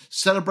 Jesus is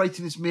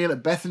celebrating this meal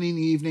at Bethany in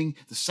the evening.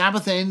 The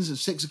Sabbath ends at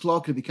 6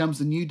 o'clock and it becomes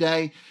the new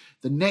day.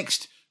 The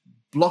next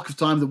block of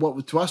time, that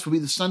what to us will be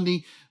the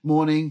Sunday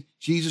morning,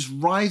 Jesus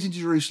rides into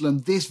Jerusalem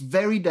this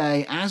very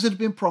day, as had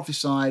been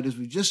prophesied, as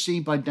we've just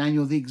seen by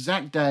Daniel, the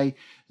exact day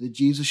that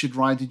Jesus should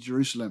ride into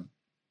Jerusalem.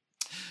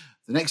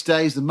 The next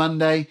day is the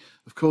Monday.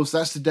 Of course,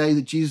 that's the day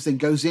that Jesus then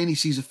goes in. He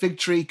sees a fig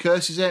tree,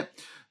 curses it.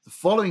 The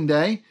following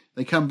day,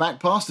 they come back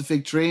past the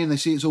fig tree and they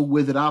see it's all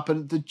withered up.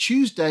 And the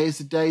Tuesday is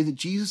the day that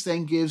Jesus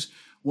then gives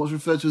what's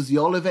referred to as the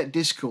Olivet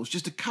Discourse.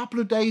 Just a couple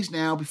of days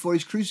now before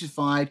he's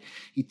crucified,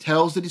 he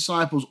tells the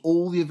disciples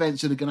all the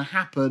events that are going to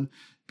happen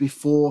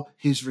before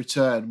his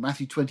return.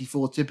 Matthew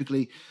 24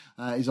 typically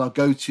is our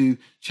go-to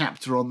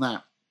chapter on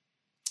that.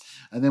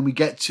 And then we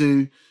get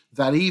to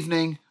that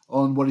evening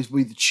on what is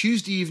the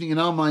Tuesday evening in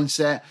our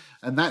mindset,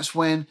 and that's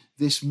when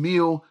this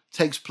meal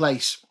takes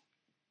place.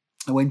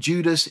 And when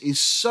Judas is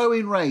so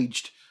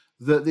enraged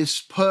that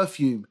this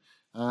perfume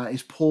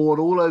is poured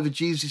all over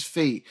Jesus'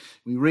 feet.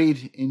 We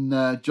read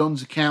in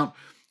John's account,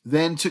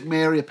 then took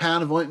Mary a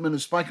pound of ointment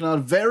of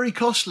spikenard, very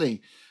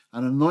costly,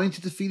 and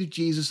anointed the feet of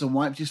Jesus and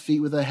wiped his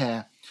feet with her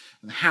hair.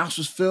 And the house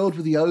was filled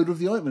with the odor of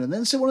the ointment. And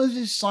then said one of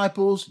his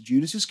disciples,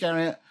 Judas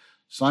Iscariot,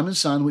 Simon's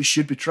son, which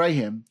should betray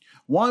him,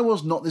 why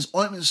was not this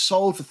ointment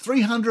sold for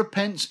 300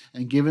 pence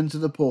and given to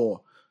the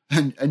poor?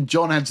 And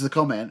John adds the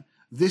comment,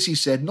 this he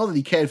said, not that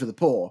he cared for the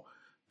poor,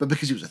 but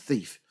because he was a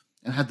thief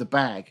and had the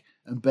bag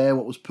and bear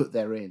what was put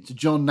therein. So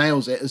John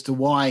nails it as to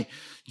why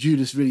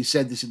Judas really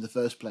said this in the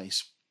first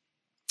place.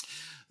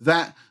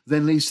 That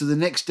then leads to the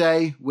next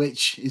day,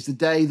 which is the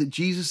day that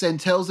Jesus then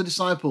tells the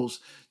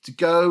disciples to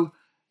go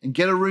and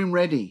get a room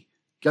ready.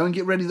 Go and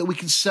get ready that we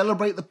can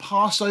celebrate the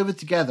Passover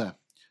together.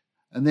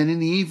 And then in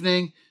the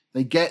evening,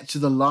 they get to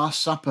the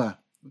Last Supper.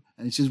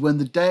 And it says, when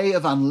the day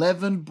of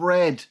unleavened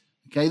bread,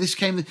 okay, this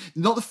came,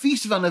 not the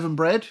feast of unleavened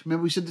bread.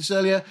 Remember we said this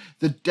earlier,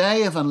 the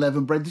day of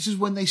unleavened bread. This is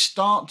when they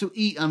start to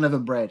eat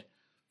unleavened bread,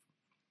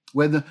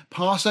 when the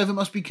Passover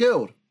must be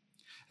killed.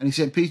 And he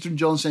sent Peter and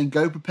John, saying,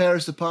 go prepare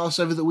us the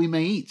Passover that we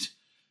may eat.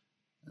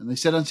 And they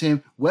said unto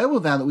him, where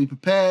wilt thou that we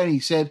prepare? And he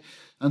said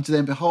unto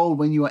them, behold,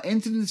 when you are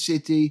entered in the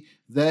city,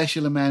 there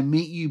shall a man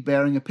meet you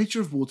bearing a pitcher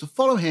of water.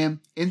 Follow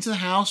him into the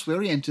house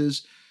where he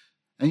enters.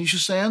 And you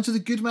shall say unto the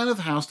good man of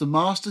the house, the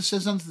master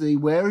says unto thee,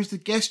 where is the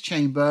guest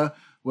chamber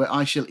where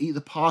I shall eat the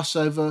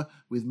Passover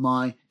with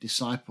my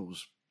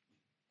disciples?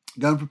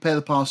 Go and prepare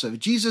the Passover.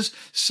 Jesus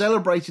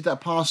celebrated that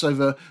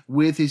Passover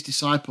with his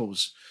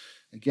disciples.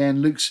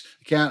 Again, Luke's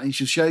account, he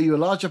shall show you a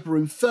large upper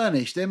room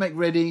furnished. They make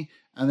ready,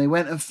 and they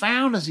went and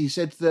found, as he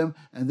said to them,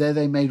 and there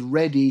they made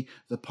ready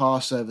the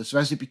Passover. So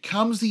as it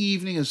becomes the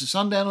evening, as the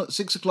sundown at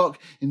 6 o'clock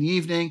in the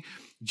evening,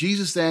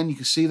 Jesus then, you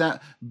can see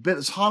that bit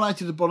that's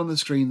highlighted at the bottom of the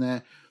screen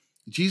there,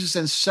 Jesus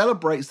then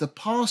celebrates the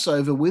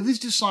Passover with his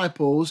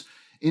disciples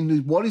in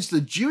what is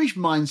the Jewish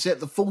mindset,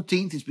 the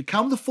 14th. It's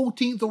become the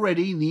 14th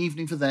already in the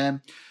evening for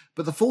them,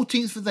 but the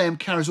 14th for them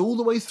carries all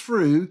the way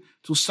through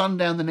till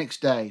sundown the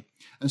next day.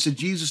 And so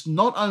Jesus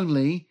not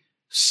only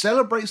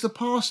celebrates the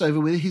Passover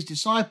with his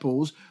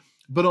disciples,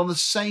 but on the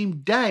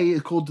same day,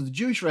 according to the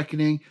Jewish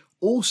reckoning,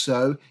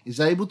 also is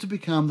able to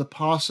become the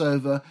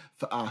Passover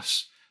for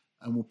us.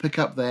 And we'll pick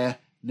up there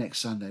next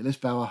Sunday. Let's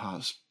bow our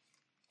hearts.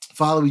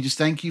 Father, we just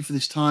thank you for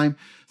this time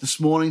this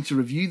morning to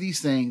review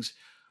these things.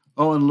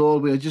 Oh, and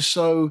Lord, we are just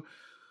so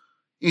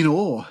in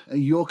awe at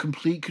your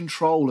complete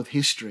control of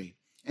history,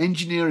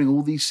 engineering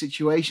all these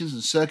situations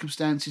and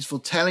circumstances,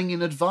 foretelling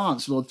in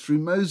advance, Lord, through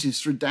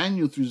Moses, through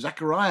Daniel, through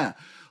Zechariah,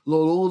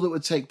 Lord, all that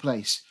would take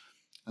place.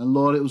 And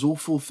Lord, it was all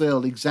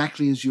fulfilled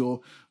exactly as your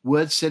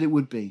word said it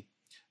would be.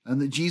 And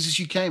that Jesus,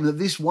 you came, that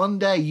this one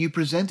day you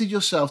presented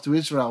yourself to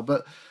Israel,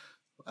 but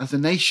as a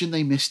nation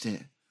they missed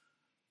it.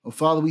 Oh,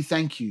 Father, we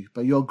thank you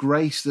by your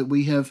grace that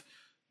we have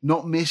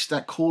not missed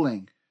that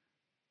calling,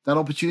 that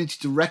opportunity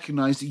to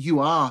recognize that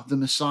you are the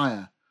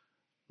Messiah.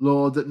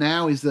 Lord, that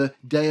now is the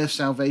day of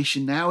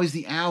salvation. Now is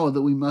the hour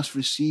that we must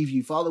receive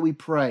you. Father, we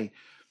pray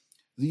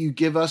that you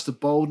give us the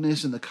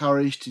boldness and the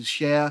courage to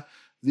share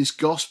this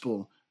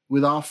gospel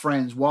with our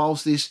friends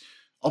whilst this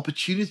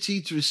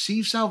opportunity to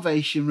receive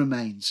salvation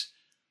remains.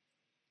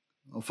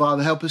 Oh,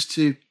 Father, help us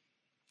to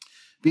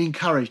be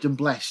encouraged and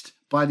blessed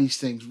by these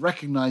things,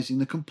 recognizing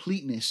the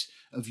completeness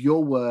of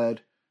your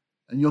word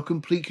and your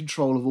complete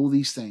control of all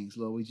these things.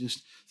 Lord, we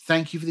just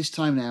thank you for this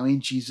time now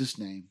in Jesus'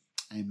 name.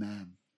 Amen.